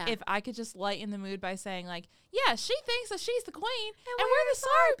talking, like Yeah. if I could just lighten the mood by saying like, yeah, she thinks that she's the queen and we're the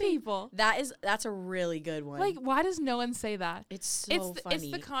sorry people. That's a really good one. Like, why does no one say that? it's so funny. It's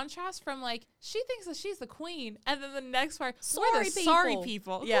the contrast from like, she thinks that she's the queen, and then the next part, we're Sorry the sorry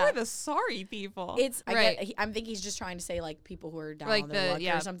people. people. Yeah. We're the sorry people. I think he's just trying to say like people who are down like on their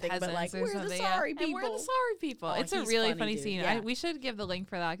luck or something, but peasants like or we're the something, sorry yeah. people. And we're the sorry people. Oh, It's a he's really funny, funny dude. scene. Yeah. We should give the link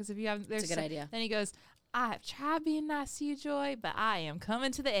for that because if you haven't, there's It's a good idea. Then he goes, "I have tried being nice to you, Joy, but I am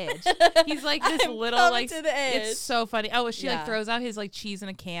coming to the edge." He's like this I'm little coming like to the edge. It's so funny. Oh, she like Yeah. throws out his like cheese in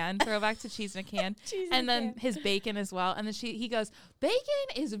a can, throwback to cheese in a can, Cheese in and a then can. his bacon as well. And then he goes, "Bacon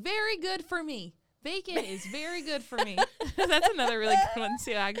is very good for me. Bacon is very good for me." That's another really good one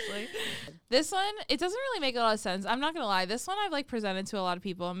too, actually. This one, it doesn't really make a lot of sense. I'm not gonna lie. This one I've like presented to a lot of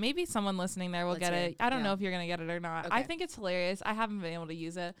people. Maybe someone listening there will Let's get hear it. it. I don't Yeah. know if you're gonna get it or not. I Okay. think it's hilarious. I haven't been able to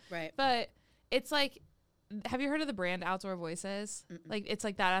use it, Right. but it's like, have you heard of the brand Outdoor Voices? Like, it's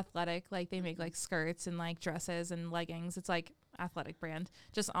like that athletic. Like they make like skirts and like dresses and leggings. It's like athletic brand,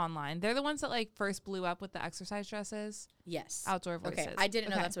 just online. They're the ones that like first blew up with the exercise dresses. Yes. Outdoor Voices. Okay. I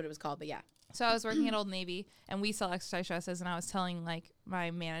didn't know that's what it was called, but yeah. So I was working at Old Navy, and we sell exercise dresses, and I was telling like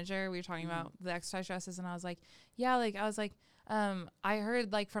my manager, we were talking about the exercise dresses, and I was like, yeah, like I was like, I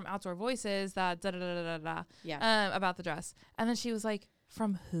heard like from Outdoor Voices that Yeah. about the dress, and then she was like,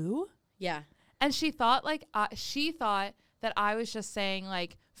 from who? Yeah. And she thought like that I was just saying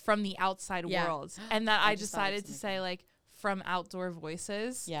like from the outside Yeah. world, and that I just thought it was decided to say like from Outdoor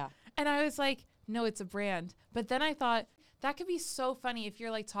Voices. Yeah. And I was like, no, it's a brand. But then I thought that could be so funny if you're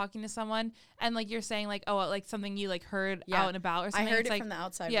like talking to someone and like you're saying like, oh, like something you like heard Yeah. out and about or I something. heard It's it like, from the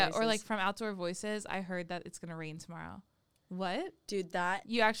outside yeah, voices. or like from Outdoor Voices, I heard that it's gonna rain tomorrow. What? Dude, that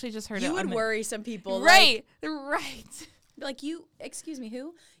You actually just heard it. you would on the- worry some people. Right, right. Like you, excuse me,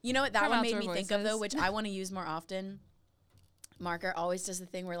 who? You know what that From one made Outdoor me think of though, Voices. which I want to use more often. Marker always does the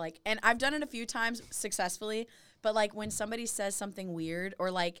thing where like, and I've done it a few times successfully, but like when somebody says something weird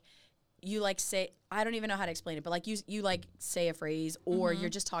or like you like say, I don't even know how to explain it, but like you like say a phrase or you're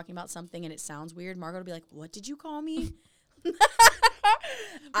just talking about something and it sounds weird. Margaret will be like, "What did you call me?"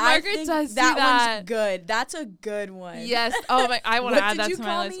 I Margaret think does do that that. one's good. That's a good one. Yes. Oh my! I want What to add did that you to my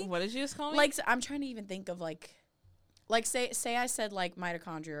call list. me? What did you just call me? Like I'm trying to even think of like say I said like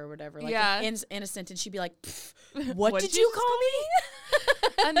mitochondria or whatever. Like Yeah. in a sentence, she'd be like, "Pff, "What did you call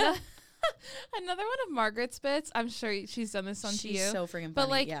me?" Another one of Margaret's bits. I'm sure she's done this one to She's you. so freaking funny. But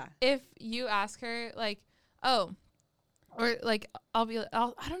like, yeah. if you ask her, like, oh, or like, I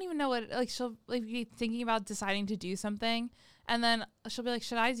don't even know what. Like, she'll like be thinking about deciding to do something, and then she'll be like,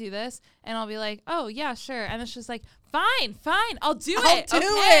 "Should I do this?" And I'll be like, "Oh yeah, sure." And then she's like, "Fine, I'll do it. do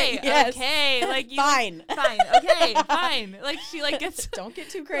Okay, it, yes. okay." Like, you, Fine. fine, okay, fine. Like she like gets Don't get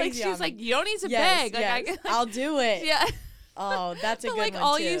too like crazy. she's like, "You don't need to beg." Like, yes. I'll do it. yeah. Oh, that's a But good like one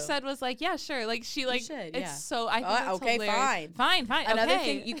all too. you said was like, yeah, sure. Like she like should, it's yeah. so I think it's Okay, hilarious. fine. Fine. Another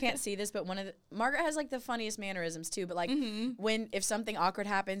okay. thing, you can't see this, but Margaret has like the funniest mannerisms too. But like if something awkward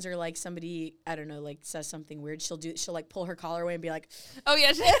happens or like somebody I don't know like says something weird, she'll like pull her collar away and be like, Oh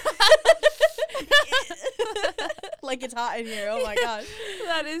yeah. like it's hot in here. Oh my gosh.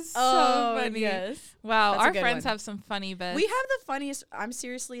 That is so funny. Yes. Wow, That's a our good friends one. have some funny bits. We have the funniest. I'm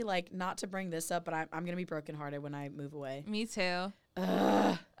seriously like not to bring this up, but I'm gonna be brokenhearted when I move away. Me too.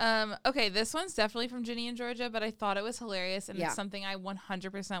 Ugh. Okay, this one's definitely from Ginny in Georgia, but I thought it was hilarious and Yeah. it's something I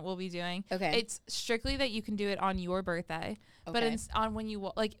 100% will be doing. Okay. It's strictly that you can do it on your birthday, but Okay. on when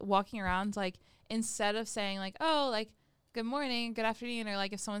you like walking around, like instead of saying like, oh, like good morning, good afternoon, or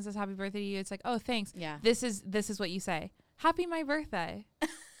like if someone says happy birthday to you, it's like, oh, thanks. Yeah. This is what you say. Happy my birthday.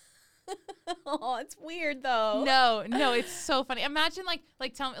 Oh, it's weird though. No, it's so funny. Imagine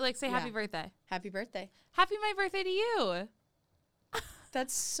like tell me like say Yeah. happy birthday. Happy birthday. Happy my birthday to you.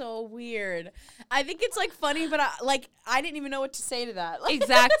 That's so weird. I think it's like funny, but I didn't even know what to say to that. Like,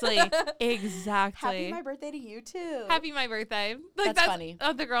 Exactly. Happy my birthday to you too. Happy my birthday. Like That's funny.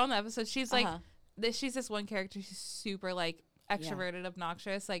 The girl in the episode, she's like Uh-huh. she's this one character, she's super like extroverted,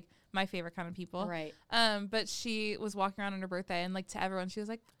 obnoxious, like my favorite kind of people. Right. But she was walking around on her birthday and like to everyone she was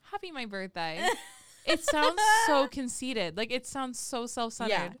like, happy my birthday. It sounds so conceited. Like it sounds so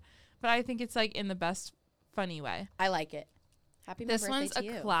self-centered. Yeah. But I think it's like in the best funny way. I like it. Happy my This birthday one's to a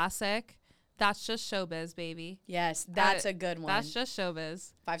you. classic. That's just showbiz, baby. Yes, that's a good one. That's just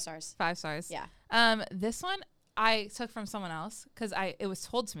showbiz. 5 stars. 5 stars. Yeah. This one I took from someone else because it was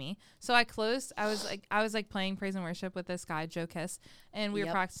told to me. So I was playing praise and worship with this guy, Joe Kiss, and we were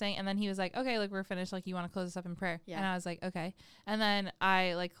Yep. practicing. And then he was like, "Okay, like we're finished. Like you want to close this up in prayer?" Yeah. And I was like, "Okay." And then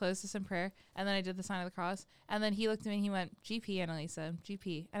I like closed this in prayer, and then I did the sign of the cross. And then he looked at me and he went, "GP, Annalisa,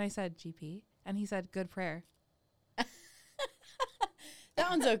 GP," and I said, "GP," and he said, "Good prayer." That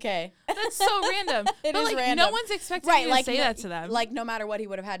one's okay. That's so random. It but is like random. no one's expecting Right, you like to say no, that to them. Like no matter what he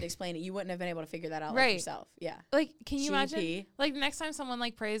would have had to explain it, you wouldn't have been able to figure that out Right. like yourself. Yeah. Like, can you imagine? GP. Like next time someone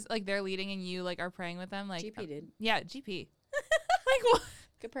like prays, like they're leading and you like are praying with them, like GP did. yeah, GP. Like what?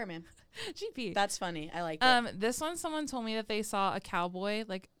 Good prayer, man. GP. That's funny. I like it. This one, someone told me that they saw a cowboy,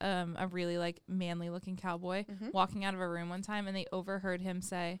 like a really like manly looking cowboy, walking out of a room one time, and they overheard him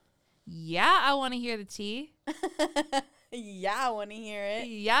say, "Yeah, I want to hear the tea. Yeah, I want to hear it.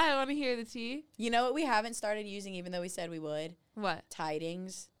 Yeah, I want to hear the tea." You know what we haven't started using, even though we said we would? What?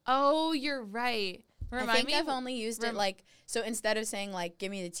 Tidings. Oh, you're right. I think I've only used it like, so instead of saying like, give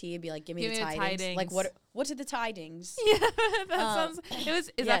me the tea, it'd be like, give me the tidings. Like what are the tidings? Yeah, that sounds. Is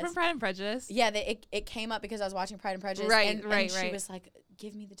that yes. from Pride and Prejudice? Yeah, it came up because I was watching Pride and Prejudice. Right, and right, she right. was like,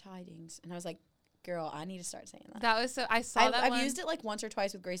 give me the tidings. And I was like, Girl, I need to start saying that. That was so. I saw that I've one. used it like once or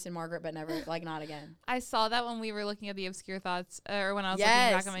twice with Grace and Margaret, but never like not again. I saw that when we were looking at the obscure thoughts, or when I was looking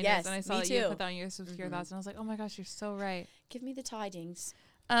back at my notes, and I saw me that you too. put that on your obscure thoughts, and I was like, oh my gosh, you're so right. Give me the tidings.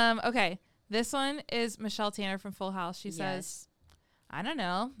 Okay, this one is Michelle Tanner from Full House. She says, I don't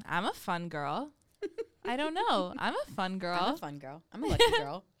know. I'm a fun girl. I don't know. I'm a fun girl. I'm a fun girl. I'm a lucky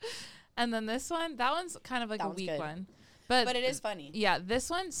girl. And then this one, that one's kind of like That a one's weak good. one. But it is funny. Yeah, this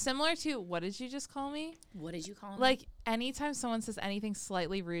one, similar to, what did you just call me? What did you call me? Like, anytime someone says anything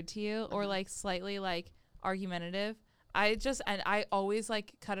slightly rude to you or like slightly like argumentative, I always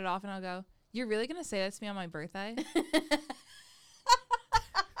like cut it off and I'll go, you're really going to say that to me on my birthday?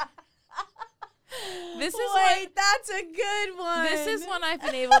 That's a good one. This is one I've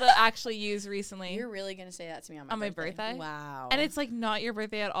been able to actually use recently. You're really gonna say that to me on my birthday? birthday? Wow. And it's like not your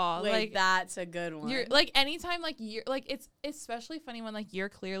birthday at all. Wait, like that's a good one. you're like anytime like you're like it's especially funny when like you're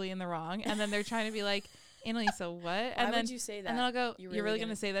clearly in the wrong and then they're trying to be like, Annalisa, what? Why And then would you say that? and then I'll go, you're really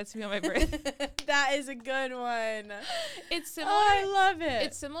gonna say that to me on my birthday? That is a good one. It's similar. Oh, I love it.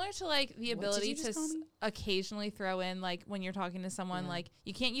 It's similar to like the What did ability you to just call me? occasionally throw in like when you're talking to someone, like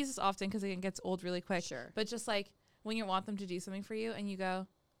you can't use this often because it gets old really quick. Sure. But just like when you want them to do something for you and you go,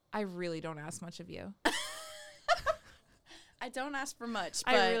 I really don't ask much of you. I don't ask for much.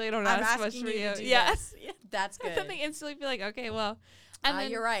 I But really don't I'm ask much asking for you. you. To do Yeah. this. Yeah, that's good. And then they instantly be like, okay, well. And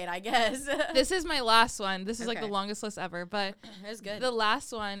then You're right, I guess. this is my last one. This is like the Okay. longest list ever. But It's good. the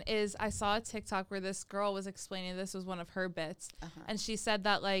last one is I saw a TikTok where this girl was explaining this was one of her bits. And she said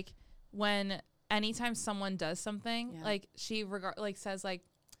that like when anytime someone does something, Yeah. like she says like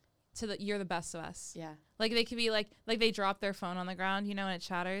you're the best of us. Yeah. Like they could be like they drop their phone on the ground, you know, and it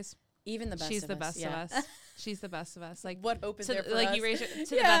shatters. Even the best She's of the us. best Yeah. of us. She's the best of us. Like What hope is to there the, for like us? you raise your, to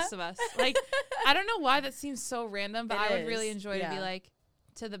the Yeah. best of us. Like I don't know why that seems so random, but It I would really is. enjoy to be Yeah. like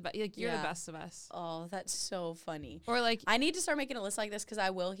to the like you're Yeah. the best of us. Oh, that's so funny. Or like I need to start making a list like this because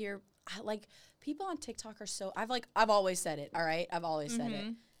I will hear like people on TikTok are so I've always said it. All right, I've always said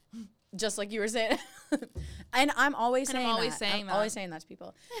it, just like you were saying, and I'm always And I'm saying always that. saying I'm that. always saying that to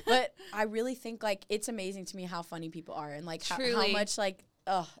people. But I really think like it's amazing to me how funny people are and like how Truly. much like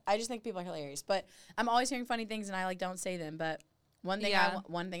I just think people are hilarious. But I'm always hearing funny things and I like don't say them. But one thing Yeah.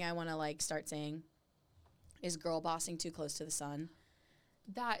 one thing I want to like start saying is girl bossing too close to the sun.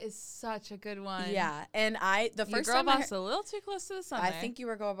 that is such a good one. Yeah, and the You first girl time I boss a little too close to the sun. I there. think you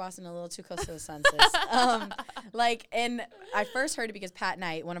were girl bossing a little too close to the sun, sis. And I first heard it because Pat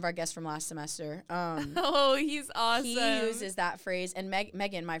Knight, one of our guests from last semester, Oh, he's awesome. he uses that phrase. And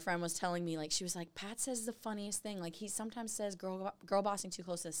Megan, my friend, was telling me, like, she was like, Pat says the funniest thing. Like, he sometimes says girl bossing too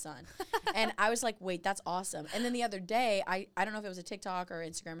close to the sun. And I was like, wait, that's awesome. And then the other day, I don't know if it was a TikTok or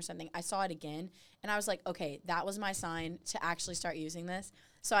Instagram or something, I saw it again. And I was like, okay, that was my sign to actually start using this.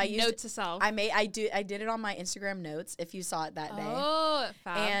 So I used Note to self. I did it on my Instagram notes if you saw it that day. Oh,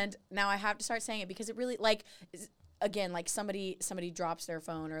 fab. And now I have to start saying it because it really again, like somebody drops their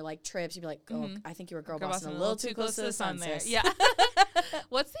phone or like trips, you'd be like, oh, I think you were girl bossing a little too close to the sun there. sis. Yeah.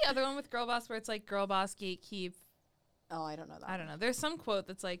 What's the other one with girl boss where it's like girl boss gatekeep? Oh, I don't know that. I don't know. There's some quote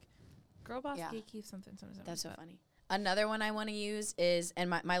that's like girl boss Yeah. gatekeep something. That's so but- funny. Another one I want to use is, and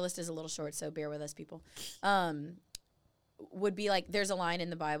my list is a little short, so bear with us, people. Would be like, there's a line in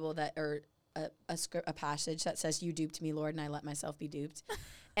the Bible that, or a passage that says, "You duped me, Lord, and I let myself be duped."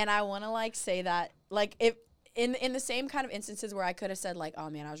 And I want to like say that, like if in the same kind of instances where I could have said like, "Oh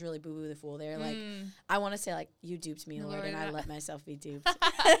man, I was really boo boo the fool there." Like I want to say like, "You duped me, Lord, and I let myself be duped."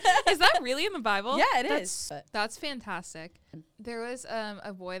 Is that really in the Bible? Yeah, it That's is. But That's fantastic. There was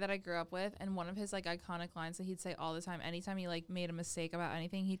a boy that I grew up with, and one of his like iconic lines that he'd say all the time, anytime he like made a mistake about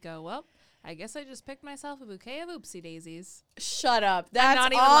anything, he'd go, "Well, I guess I just picked myself a bouquet of oopsie daisies." shut up. That's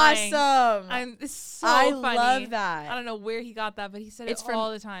not even lying. awesome. It's so I funny. love that. I don't know where he got that, but he said It's it from- all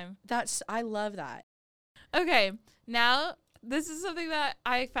the time. I love that. Okay, now this is something that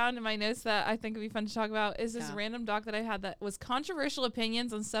I found in my notes that I think would be fun to talk about. Is this Yeah. random doc that I had that was controversial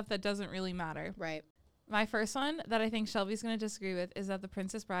opinions on stuff that doesn't really matter. Right. My first one that I think Shelby's going to disagree with is that The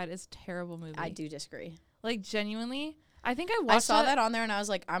Princess Bride is a terrible movie. I do disagree. Like, genuinely, I think I watched I saw it- that on there and I was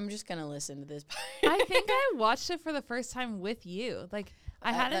like, I'm just gonna listen to this. I think I watched it for the first time with you. Like,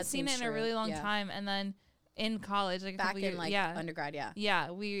 I hadn't that seen it seems in a true. really long Yeah. time, and then in college, like a back couple in years, like yeah, undergrad. Yeah. yeah,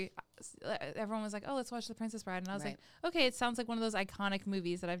 everyone was like, "Oh, let's watch The Princess Bride," and I was Right. like, "Okay, it sounds like one of those iconic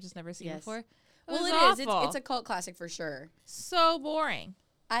movies that I've just never seen Yes. before." Well, was it is. awful. It's a cult classic for sure. so boring,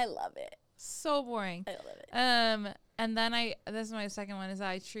 I love it. so boring. I love it. And then this is my second one, is that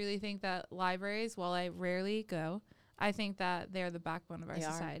I truly think that libraries, while I rarely go, I think that they're the backbone of our They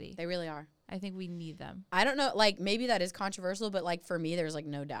are. society. They really are. I think we need them. I don't know, like maybe that is controversial, but like for me, there's like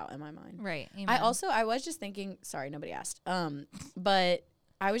no doubt in my mind. Right. Amen. I was just thinking. Sorry, nobody asked. But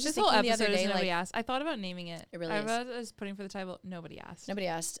I was just this whole thinking the episode other day, is nobody like asked. I thought about naming it. It really I is. was putting for the title. Nobody asked. nobody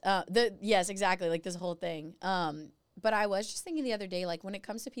asked. Yes, exactly. Like this whole thing. But I was just thinking the other day, like when it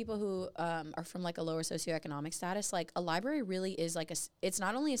comes to people who are from like a lower socioeconomic status, like a library really is like it's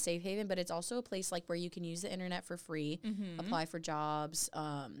not only a safe haven, but it's also a place like where you can use the internet for free, apply for jobs,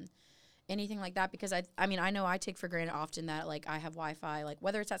 anything like that. Because I mean, I know I take for granted often that like I have Wi-Fi, like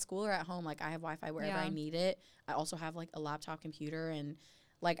whether it's at school or at home, like I have Wi-Fi wherever I need it. I also have like a laptop computer, and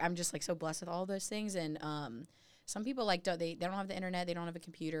like I'm just like so blessed with all those things. And some people like they don't have the internet, they don't have a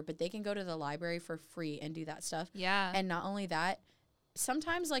computer, but they can go to the library for free and do that stuff. Yeah. And not only that,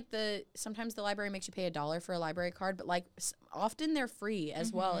 sometimes the library makes you pay $1 for a library card, but like often they're free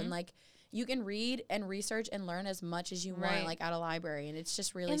as well. And like you can read and research and learn as much as you want like at a library, and it's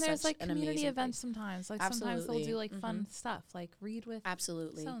just really and there's such like an community amazing events place. sometimes. Like Absolutely. sometimes they'll do like fun stuff, like read with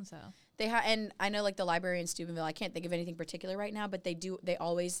Absolutely. so and so. They and I know like the library in Steubenville, I can't think of anything particular right now, but they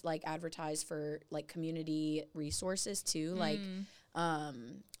always like advertise for like community resources too, like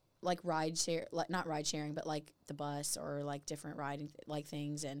ride share, like not ride sharing, but like the bus or like different riding like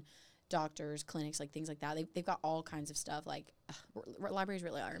things, and doctors, clinics, like things like that. They've got all kinds of stuff. Like libraries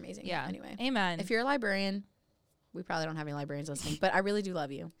really are amazing. Yeah. Anyway, Amen. if you're a librarian, we probably don't have any librarians listening, but I really do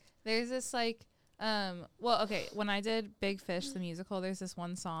love you. There's this like well, okay, when I did Big Fish the musical, there's this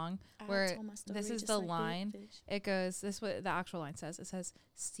one song where this is the line. It goes, this is what the actual line says. It says,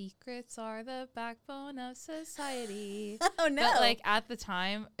 "Secrets are the backbone of society." Oh no. But like at the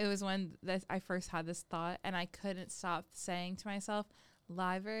time, it was when I first had this thought, and I couldn't stop saying to myself,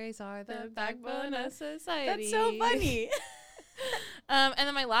 "Libraries are the backbone of society." That's so funny. And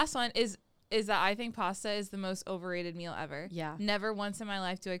then my last one is that I think pasta is the most overrated meal ever. Yeah. Never once in my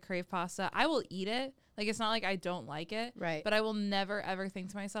life do I crave pasta. I will eat it. Like, it's not like I don't like it. Right. But I will never, ever think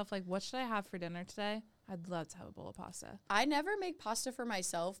to myself, like, what should I have for dinner today? I'd love to have a bowl of pasta. I never make pasta for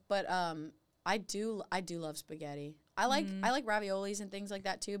myself, but I do love spaghetti. I like raviolis and things like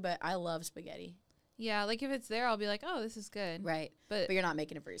that too, but I love spaghetti. Yeah, like if it's there, I'll be like, oh, this is good. Right. But you're not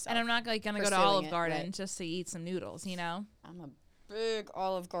making it for yourself. And I'm not like gonna go to Pursuing Olive it, Garden right. just to eat some noodles, you know? I'm a big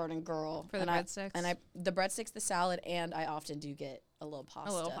Olive Garden girl. For the breadsticks? And the breadsticks, the salad, and I often do get a little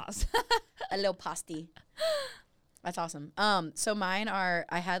pasta. A little pasta. A little pasty. That's awesome. So mine are,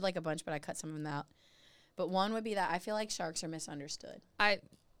 I had like a bunch, but I cut some of them out. But one would be that I feel like sharks are misunderstood. I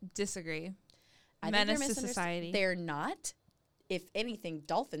disagree. I think Menace they're to misunderstood. society. They're not. If anything,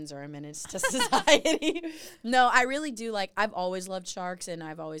 dolphins are a menace to society. No, I really do. Like, I've always loved sharks, and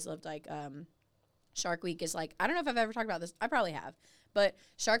I've always loved, like, Shark Week is, like, I don't know if I've ever talked about this. I probably have. But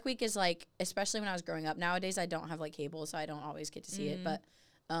Shark Week is, like, especially when I was growing up. Nowadays, I don't have, like, cable, so I don't always get to see it. But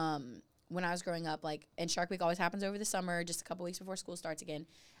when I was growing up, like, and Shark Week always happens over the summer, just a couple weeks before school starts again,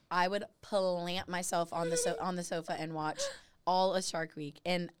 I would plant myself on the sofa and watch all of Shark Week,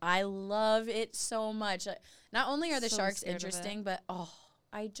 and I love it so much. Not only are the So sharks scared of interesting, but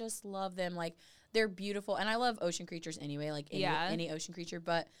I just love them. Like, they're beautiful, and I love ocean creatures anyway, like any ocean creature.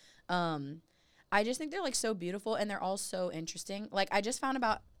 But I just think they're like so beautiful, and they're all so interesting. Like, I found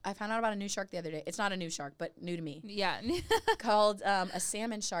out about a new shark the other day. It's not a new shark, but new to me. Yeah. Called a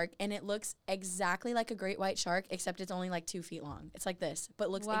salmon shark, and it looks exactly like a great white shark, except it's only like 2 feet long. It's like this, but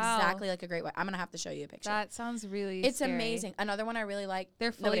looks exactly like a great white. I'm gonna have to show you a picture. That sounds really It's scary. amazing. Another one I really like.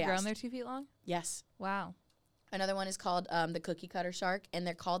 They're fully nobody grown. asked. They're 2 feet long? Yes. Wow. Another one is called the cookie cutter shark, and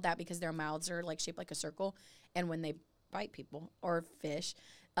they're called that because their mouths are like shaped like a circle, and when they bite people or fish,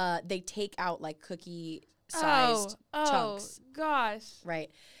 they take out like cookie sized chunks. Oh, gosh. Right.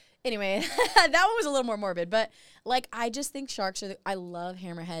 Anyway, that one was a little more morbid, but like I just think sharks are. I love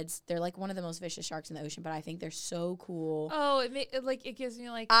hammerheads. They're like one of the most vicious sharks in the ocean, but I think they're so cool. Oh, it gives me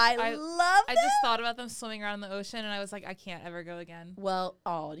like I love them. I just thought about them swimming around the ocean, and I was like, I can't ever go again. Well,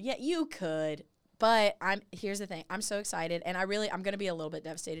 yeah, you could. But here's the thing. I'm so excited, and I'm going to be a little bit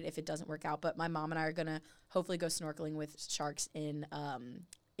devastated if it doesn't work out, but my mom and I are going to hopefully go snorkeling with sharks in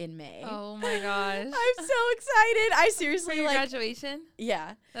May. Oh my gosh. I'm so excited. I seriously For your like graduation?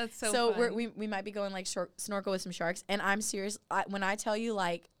 yeah. That's so fun. we might be going like snorkel with some sharks, and I'm serious. When I tell you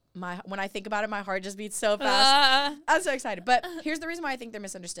like when I think about it, my heart just beats so fast. I'm so excited. But here's the reason why I think they're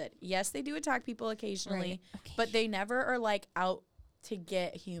misunderstood. Yes, they do attack people occasionally, but they never are like out to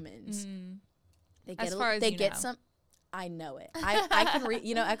get humans. They get as far as they you get know. some. I know it. I can read.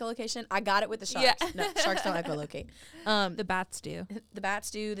 Echolocation. I got it with the sharks. Yeah. No, sharks don't echolocate. The bats do. The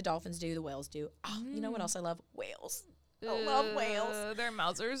bats do. The dolphins do. The whales do. Oh, you know what else I love? Whales. I love whales. Their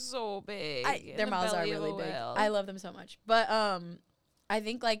mouths are so big. Their mouths are really big. I love them so much. But I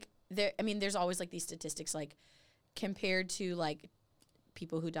think like there's always like these statistics like compared to like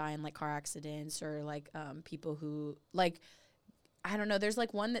people who die in like car accidents or like people who like I don't know. There's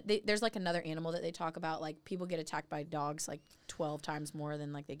like one that there's like another animal that they talk about. Like people get attacked by dogs like 12 times more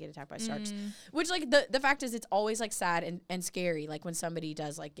than like they get attacked by sharks. Which like the fact is it's always like sad and scary like when somebody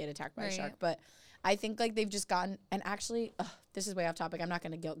does like get attacked by a shark. But I think like they've just gotten and actually this is way off topic. I'm not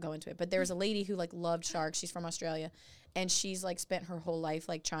gonna go into it. But there was a lady who like loved sharks. She's from Australia, and she's like spent her whole life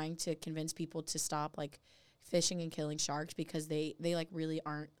like trying to convince people to stop like fishing and killing sharks because they like really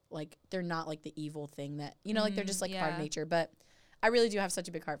aren't like they're not like the evil thing that like they're just like part of nature. But I really do have such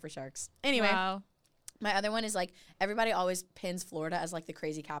a big heart for sharks. Anyway, my other one is like everybody always pins Florida as like the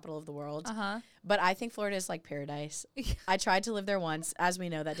crazy capital of the world. But I think Florida is like paradise. I tried to live there once. As we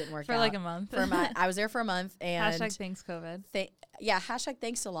know, that didn't work for out. like a month. I was there for a month. And hashtag thanks COVID. Hashtag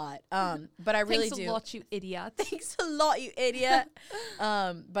thanks a lot. But I really do. Thanks a lot, you idiot. Thanks a lot, you idiot.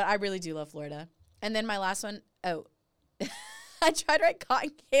 But I really do love Florida. And then my last one, I tried to write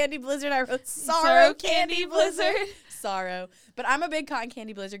Cotton Candy Blizzard. I wrote Sorrow Candy Blizzard. Sorrow. But I'm a big Cotton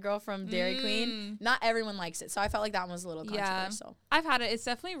Candy Blizzard girl from Dairy Queen. Not everyone likes it. So I felt like that one was a little controversial. I've had it. It's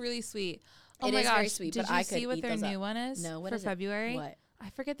definitely really sweet. Oh it my is gosh. very sweet. Did but you I see could what eat their those new up. one is No, what for is February? What?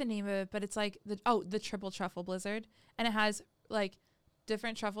 I forget the name of it, but it's like the triple truffle blizzard. And it has like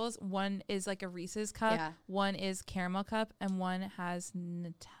different truffles. One is like a Reese's cup. Yeah. One is caramel cup. And one has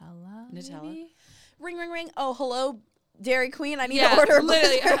Nutella. Maybe? Ring, ring, ring. Oh, hello, Dairy Queen. I need to order.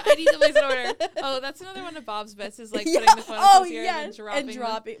 Literally, I need to place an order. Oh, that's another one of Bob's bits is like putting the phone up here and then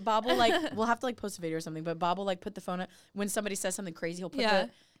dropping. Bob will like, we'll have to like post a video or something, but Bob will like put the phone up when somebody says something crazy. He'll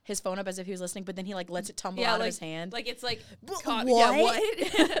put his phone up as if he was listening, but then he like lets it tumble out of his hand. Like it's like what? Yeah,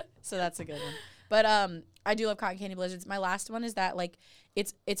 what? So that's a good one. But I do love Cotton Candy Blizzards. My last one is that like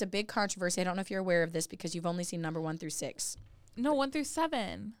it's a big controversy. I don't know if you're aware of this because you've only seen number 1 through 6. No, 1 through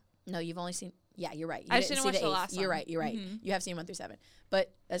 7. No, you've only seen. Yeah, you're right. You I didn't watch the last one. You're right. You're right. You have seen 1 through 7.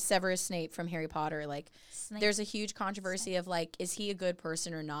 But Severus Snape from Harry Potter, like, there's a huge controversy of like, is he a good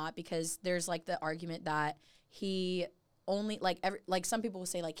person or not? Because there's like the argument that he only like some people will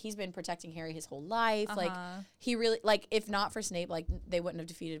say like he's been protecting Harry his whole life. Like he really like if not for Snape, like they wouldn't have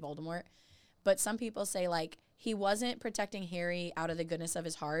defeated Voldemort. But some people say like he wasn't protecting Harry out of the goodness of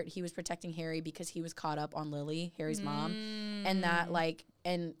his heart. He was protecting Harry because he was caught up on Lily, Harry's mom, and that like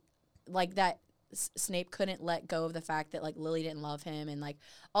that Snape couldn't let go of the fact that like Lily didn't love him and like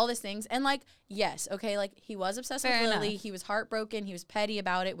all these things. And like, yes, okay, like he was obsessed with Lily. He was heartbroken. He was petty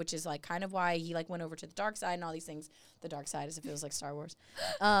about it, which is like kind of why he like went over to the dark side and all these things. The dark side as if it was like Star Wars.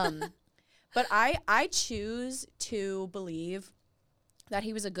 But I choose to believe that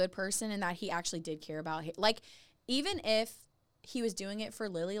he was a good person and that he actually did care about him. Like, even if he was doing it for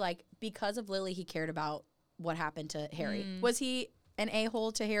Lily, like because of Lily, he cared about what happened to Harry. Was he an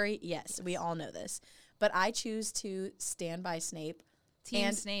a-hole to Harry? Yes, we all know this. But I choose to stand by Snape,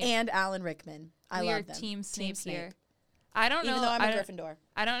 Snape. and Alan Rickman. I love them. Team Snape here. I don't know. Even though I'm a Gryffindor.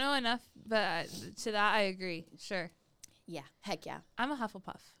 I don't know enough, but to that I agree. Sure. Yeah, heck yeah. I'm a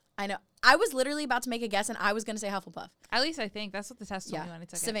Hufflepuff. I know. I was literally about to make a guess, and I was going to say Hufflepuff. At least I think. That's what the test told me when I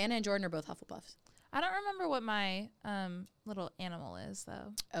took it. Savannah and Jordan are both Hufflepuffs. I don't remember what my little animal is,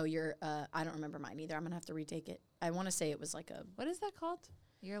 though. Oh, you're, I don't remember mine either. I'm going to have to retake it. I want to say it was like a... What is that called?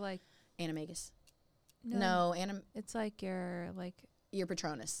 You're like... Animagus. No, it's like you're like... You're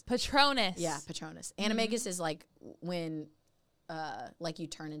Patronus. Patronus. Yeah, Patronus. Animagus is like when, like you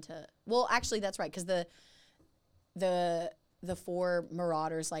turn into... Well, actually, that's right, because the 4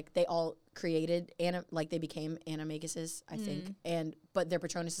 Marauders, like they all created like they became Animaguses, I think, but their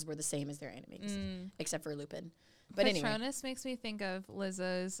Patronuses were the same as their Animaguses, except for Lupin. But Patronus makes me think of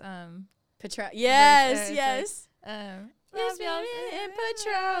Lizzo's yes. It's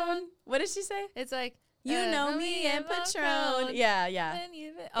Patron. What did she say? It's like you know me and Patron. Yeah.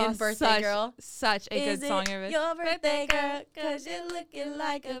 In Birthday Girl. Such a good song of it. Your birthday girl, 'cause you're looking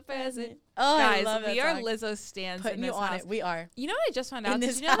like a present. Oh, guys, I love that we are song. Lizzo stans Putting in this you on house. it. We are. You know what I just found out? In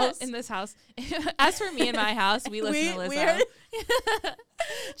this Did you know house. that in this house? As for me and my house, we listen to We Lizzo.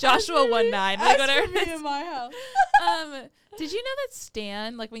 Joshua 19, like whatever. Me in my house. Did you know that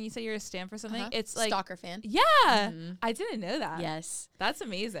stan, like when you say you're a stan for something, it's like stalker fan. Yeah, I didn't know that. Yes, that's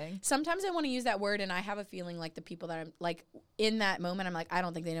amazing. Sometimes I want to use that word, and I have a feeling like the people that I'm like in that moment, I'm like, I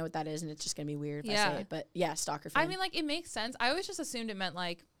don't think they know what that is, and it's just gonna be weird if I say it. But yeah, stalker fan. I mean, like it makes sense. I always just assumed it meant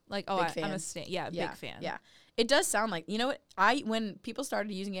like oh, I'm a stan. Yeah, big fan. Yeah, it does sound like, you know what? When people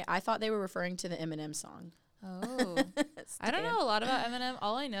started using it, I thought they were referring to the Eminem song. Oh, I don't know a lot about Eminem.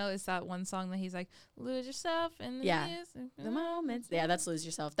 All I know is that one song that he's like, "Lose yourself in the music, the moments." Yeah, that's "Lose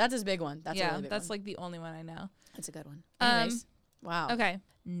Yourself." That's his big one. That's a really big that's one. like the only one I know. That's a good one. Anyways, Wow. Okay.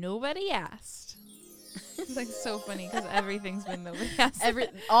 Nobody asked. It's like so funny because everything's been nobody asked.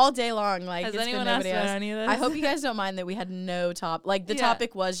 All day long. Like, Has it's anyone been asked nobody about asked. any of this? I hope you guys don't mind that we had no top. Like, the Yeah.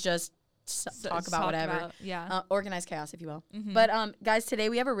 topic was just talk about Talk whatever. about- yeah. Organized chaos, if you will. Mhm. But guys, today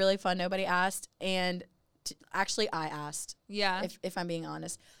we have a really fun nobody asked, and actually I asked, Yeah. if I'm being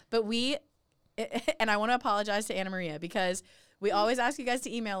honest. But and I want to apologize to Anna Maria because we always ask you guys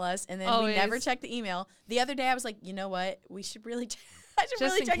to email us, and then we Always. never check the email. The other day I was like, you know what? We should really I should Just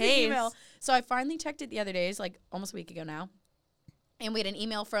really in check case. the email. So I finally checked it the other day. It's like almost a week ago now. And we had an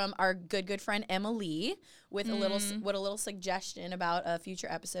email from our good friend Emily with a little suggestion about a future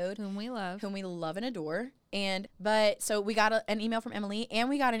episode, Whom we love. whom we love and adore. So we got an email from Emily, and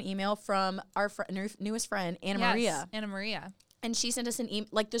we got an email from our newest friend Anna Yes, Maria, Anna Maria. and she sent us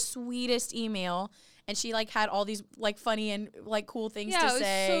like the sweetest email, and she like had all these like funny and like cool things Yeah, to it was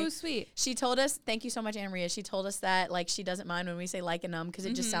say. so sweet. She told us, thank you so much, Anna Maria. She told us that like she doesn't mind when we say like and because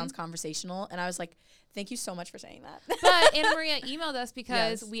it just sounds conversational. And I was like, thank you so much for saying that. But Anna Maria emailed us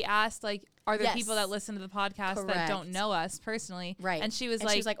because Yes. we asked, like, are there Yes. people that listen to the podcast that Correct. don't know us personally? Right. And she was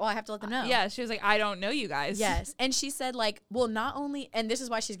she was like, oh, I have to let them know. yeah, she was like, I don't know you guys. Yes. And she said like, well, not only, and this is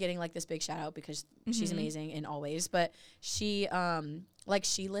why she's getting like this big shout out because she's amazing in all ways, but she like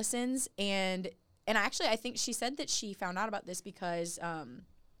she listens and actually I think she said that she found out about this because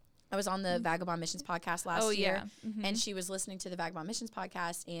I was on the Vagabond Missions podcast last year, and she was listening to the Vagabond Missions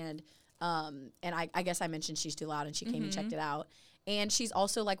podcast, and I guess I mentioned She's Too Loud, and she came and checked it out, and she's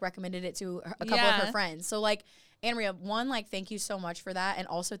also like recommended it to a couple of her friends. So like, Anna Maria, one, like, thank you so much for that, and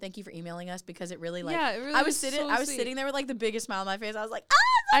also thank you for emailing us because it really like Yeah, it really I was was sitting so sweet. sitting there with like the biggest smile on my face. I was like,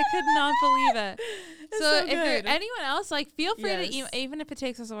 I could not believe it. So so if good. there's anyone else, like, feel free to Yes. email, even if it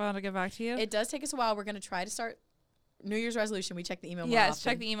takes us a while to get back to you. It does take us a while. We're gonna try to start New Year's resolution. We check the email more Yes,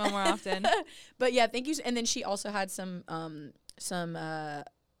 often. check the email more often. But yeah, thank you. And then she also had some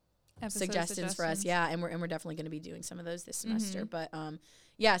Episode suggestions for us. Yeah, and we're definitely going to be doing some of those this semester. But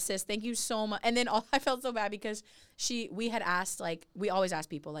yeah, sis, thank you so much. And then I felt so bad because we had asked, like, we always ask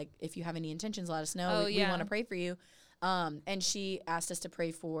people, like, if you have any intentions, let us know. Oh, we yeah. want to pray for you. And she asked us to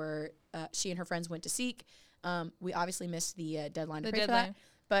pray for. She and her friends went to Seek. We obviously missed the deadline to The pray for deadline. that.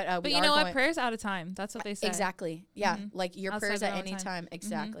 But But we you are know what? going, Prayer's out of time. That's what they say. exactly. Yeah, like your Outside prayers their at own any time. time.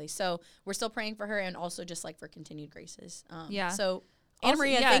 Exactly. So we're still praying for her, and also just like for continued graces. Yeah. So Anna Also-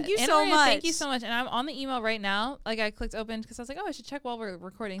 Maria, yeah, thank you Anna so Maria, much. Thank you so much. And I'm on the email right now. Like, I clicked open because I was like, oh, I should check while we're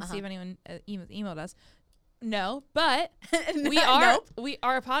recording, see if anyone emailed us. No, but we are. Nope. We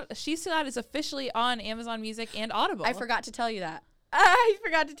are. She's Too Loud is officially on Amazon Music and Audible. I forgot to tell you that. I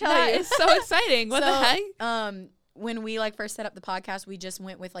forgot to tell That you. is so exciting. What the heck? When we like first set up the podcast, we just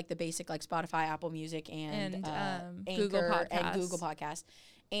went with like the basic like Spotify, Apple Music, and Google Anchor Podcasts. and Google Podcast.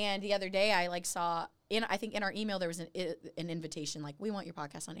 And the other day, I like saw I think in our email there was an invitation like, we want your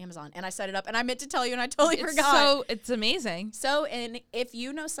podcast on Amazon, and I set it up, and I meant to tell you, and I totally forgot. So it's amazing. So, and if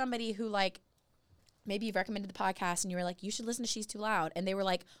you know somebody who like, maybe you've recommended the podcast and you were like, you should listen to She's Too Loud, and they were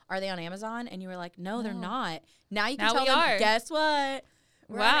like, are they on Amazon? And you were like, no, they're not. Now you can Now tell we them, are. guess what?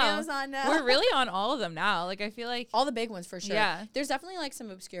 We're on Amazon now. We're really on all of them now. Like, I feel like all the big ones for sure. Yeah. There's definitely like some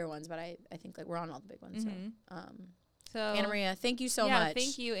obscure ones, but I think like we're on all the big ones. so. Anna Maria, thank you so yeah, much.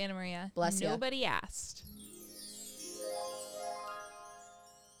 thank you, Anna Maria. Bless ya. Nobody asked.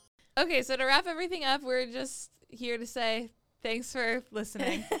 Okay, so to wrap everything up, we're just here to say thanks for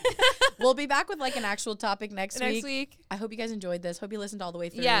listening. We'll be back with like an actual topic next Next week. I hope you guys enjoyed this. Hope you listened all the way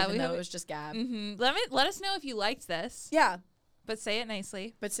through, Yeah, even we though hope it was just gab. Let us know if you liked this. Yeah. But say it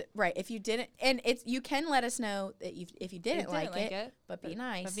nicely. But right, if you didn't, and you can let us know that if you didn't, like it, but be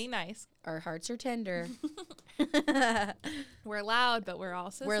nice. But be nice. Our hearts are tender. We're loud, but we're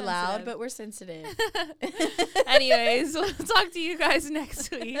also We're sensitive. loud, but we're sensitive. Anyways, we'll talk to you guys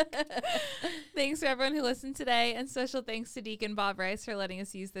next week. Thanks to everyone who listened today, and special thanks to Deacon Bob Rice for letting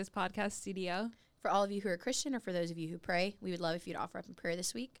us use this podcast studio. For all of you who are Christian, or for those of you who pray, we would love if you'd offer up in prayer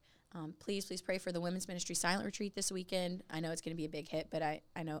this week. Please pray for the Women's Ministry Silent Retreat this weekend. I know it's going to be a big hit, but I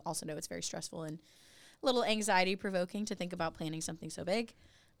also know it's very stressful and a little anxiety-provoking to think about planning something so big.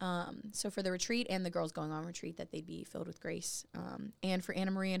 So for the retreat and the girls going on retreat, that they'd be filled with grace. And for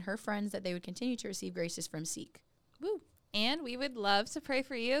Anna Marie and her friends, that they would continue to receive graces from Seek. Woo. And we would love to pray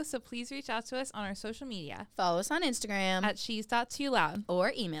for you, so please reach out to us on our social media. Follow us on Instagram. At she's.tooloud.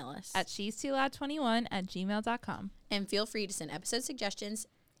 Or email us. At she's2loud21@gmail.com. And feel free to send episode suggestions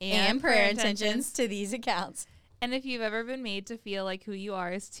And prayer intentions to these accounts. And if you've ever been made to feel like who you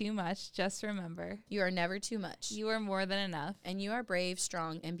are is too much, just remember. You are never too much. You are more than enough. And you are brave,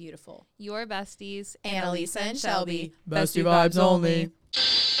 strong, and beautiful. Your besties, Annalisa and Shelby. Bestie vibes only.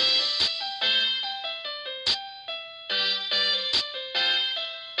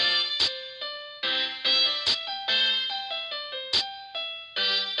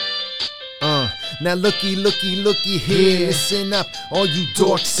 Now looky here. Listen up, all you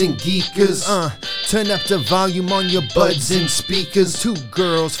dorks and geekers. Turn up the volume on your buds and speakers. Two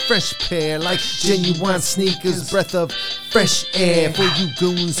girls, fresh pair, like genuine sneakers. Breath of fresh air for you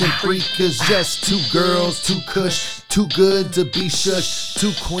goons and freakers. Just two girls, two kush, too good to be shush.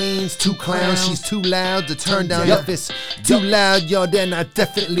 Two queens, two clowns. She's too loud to turn down. If it's too loud, y'all, then I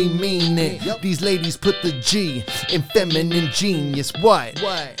definitely mean it. These ladies put the G in feminine genius. What?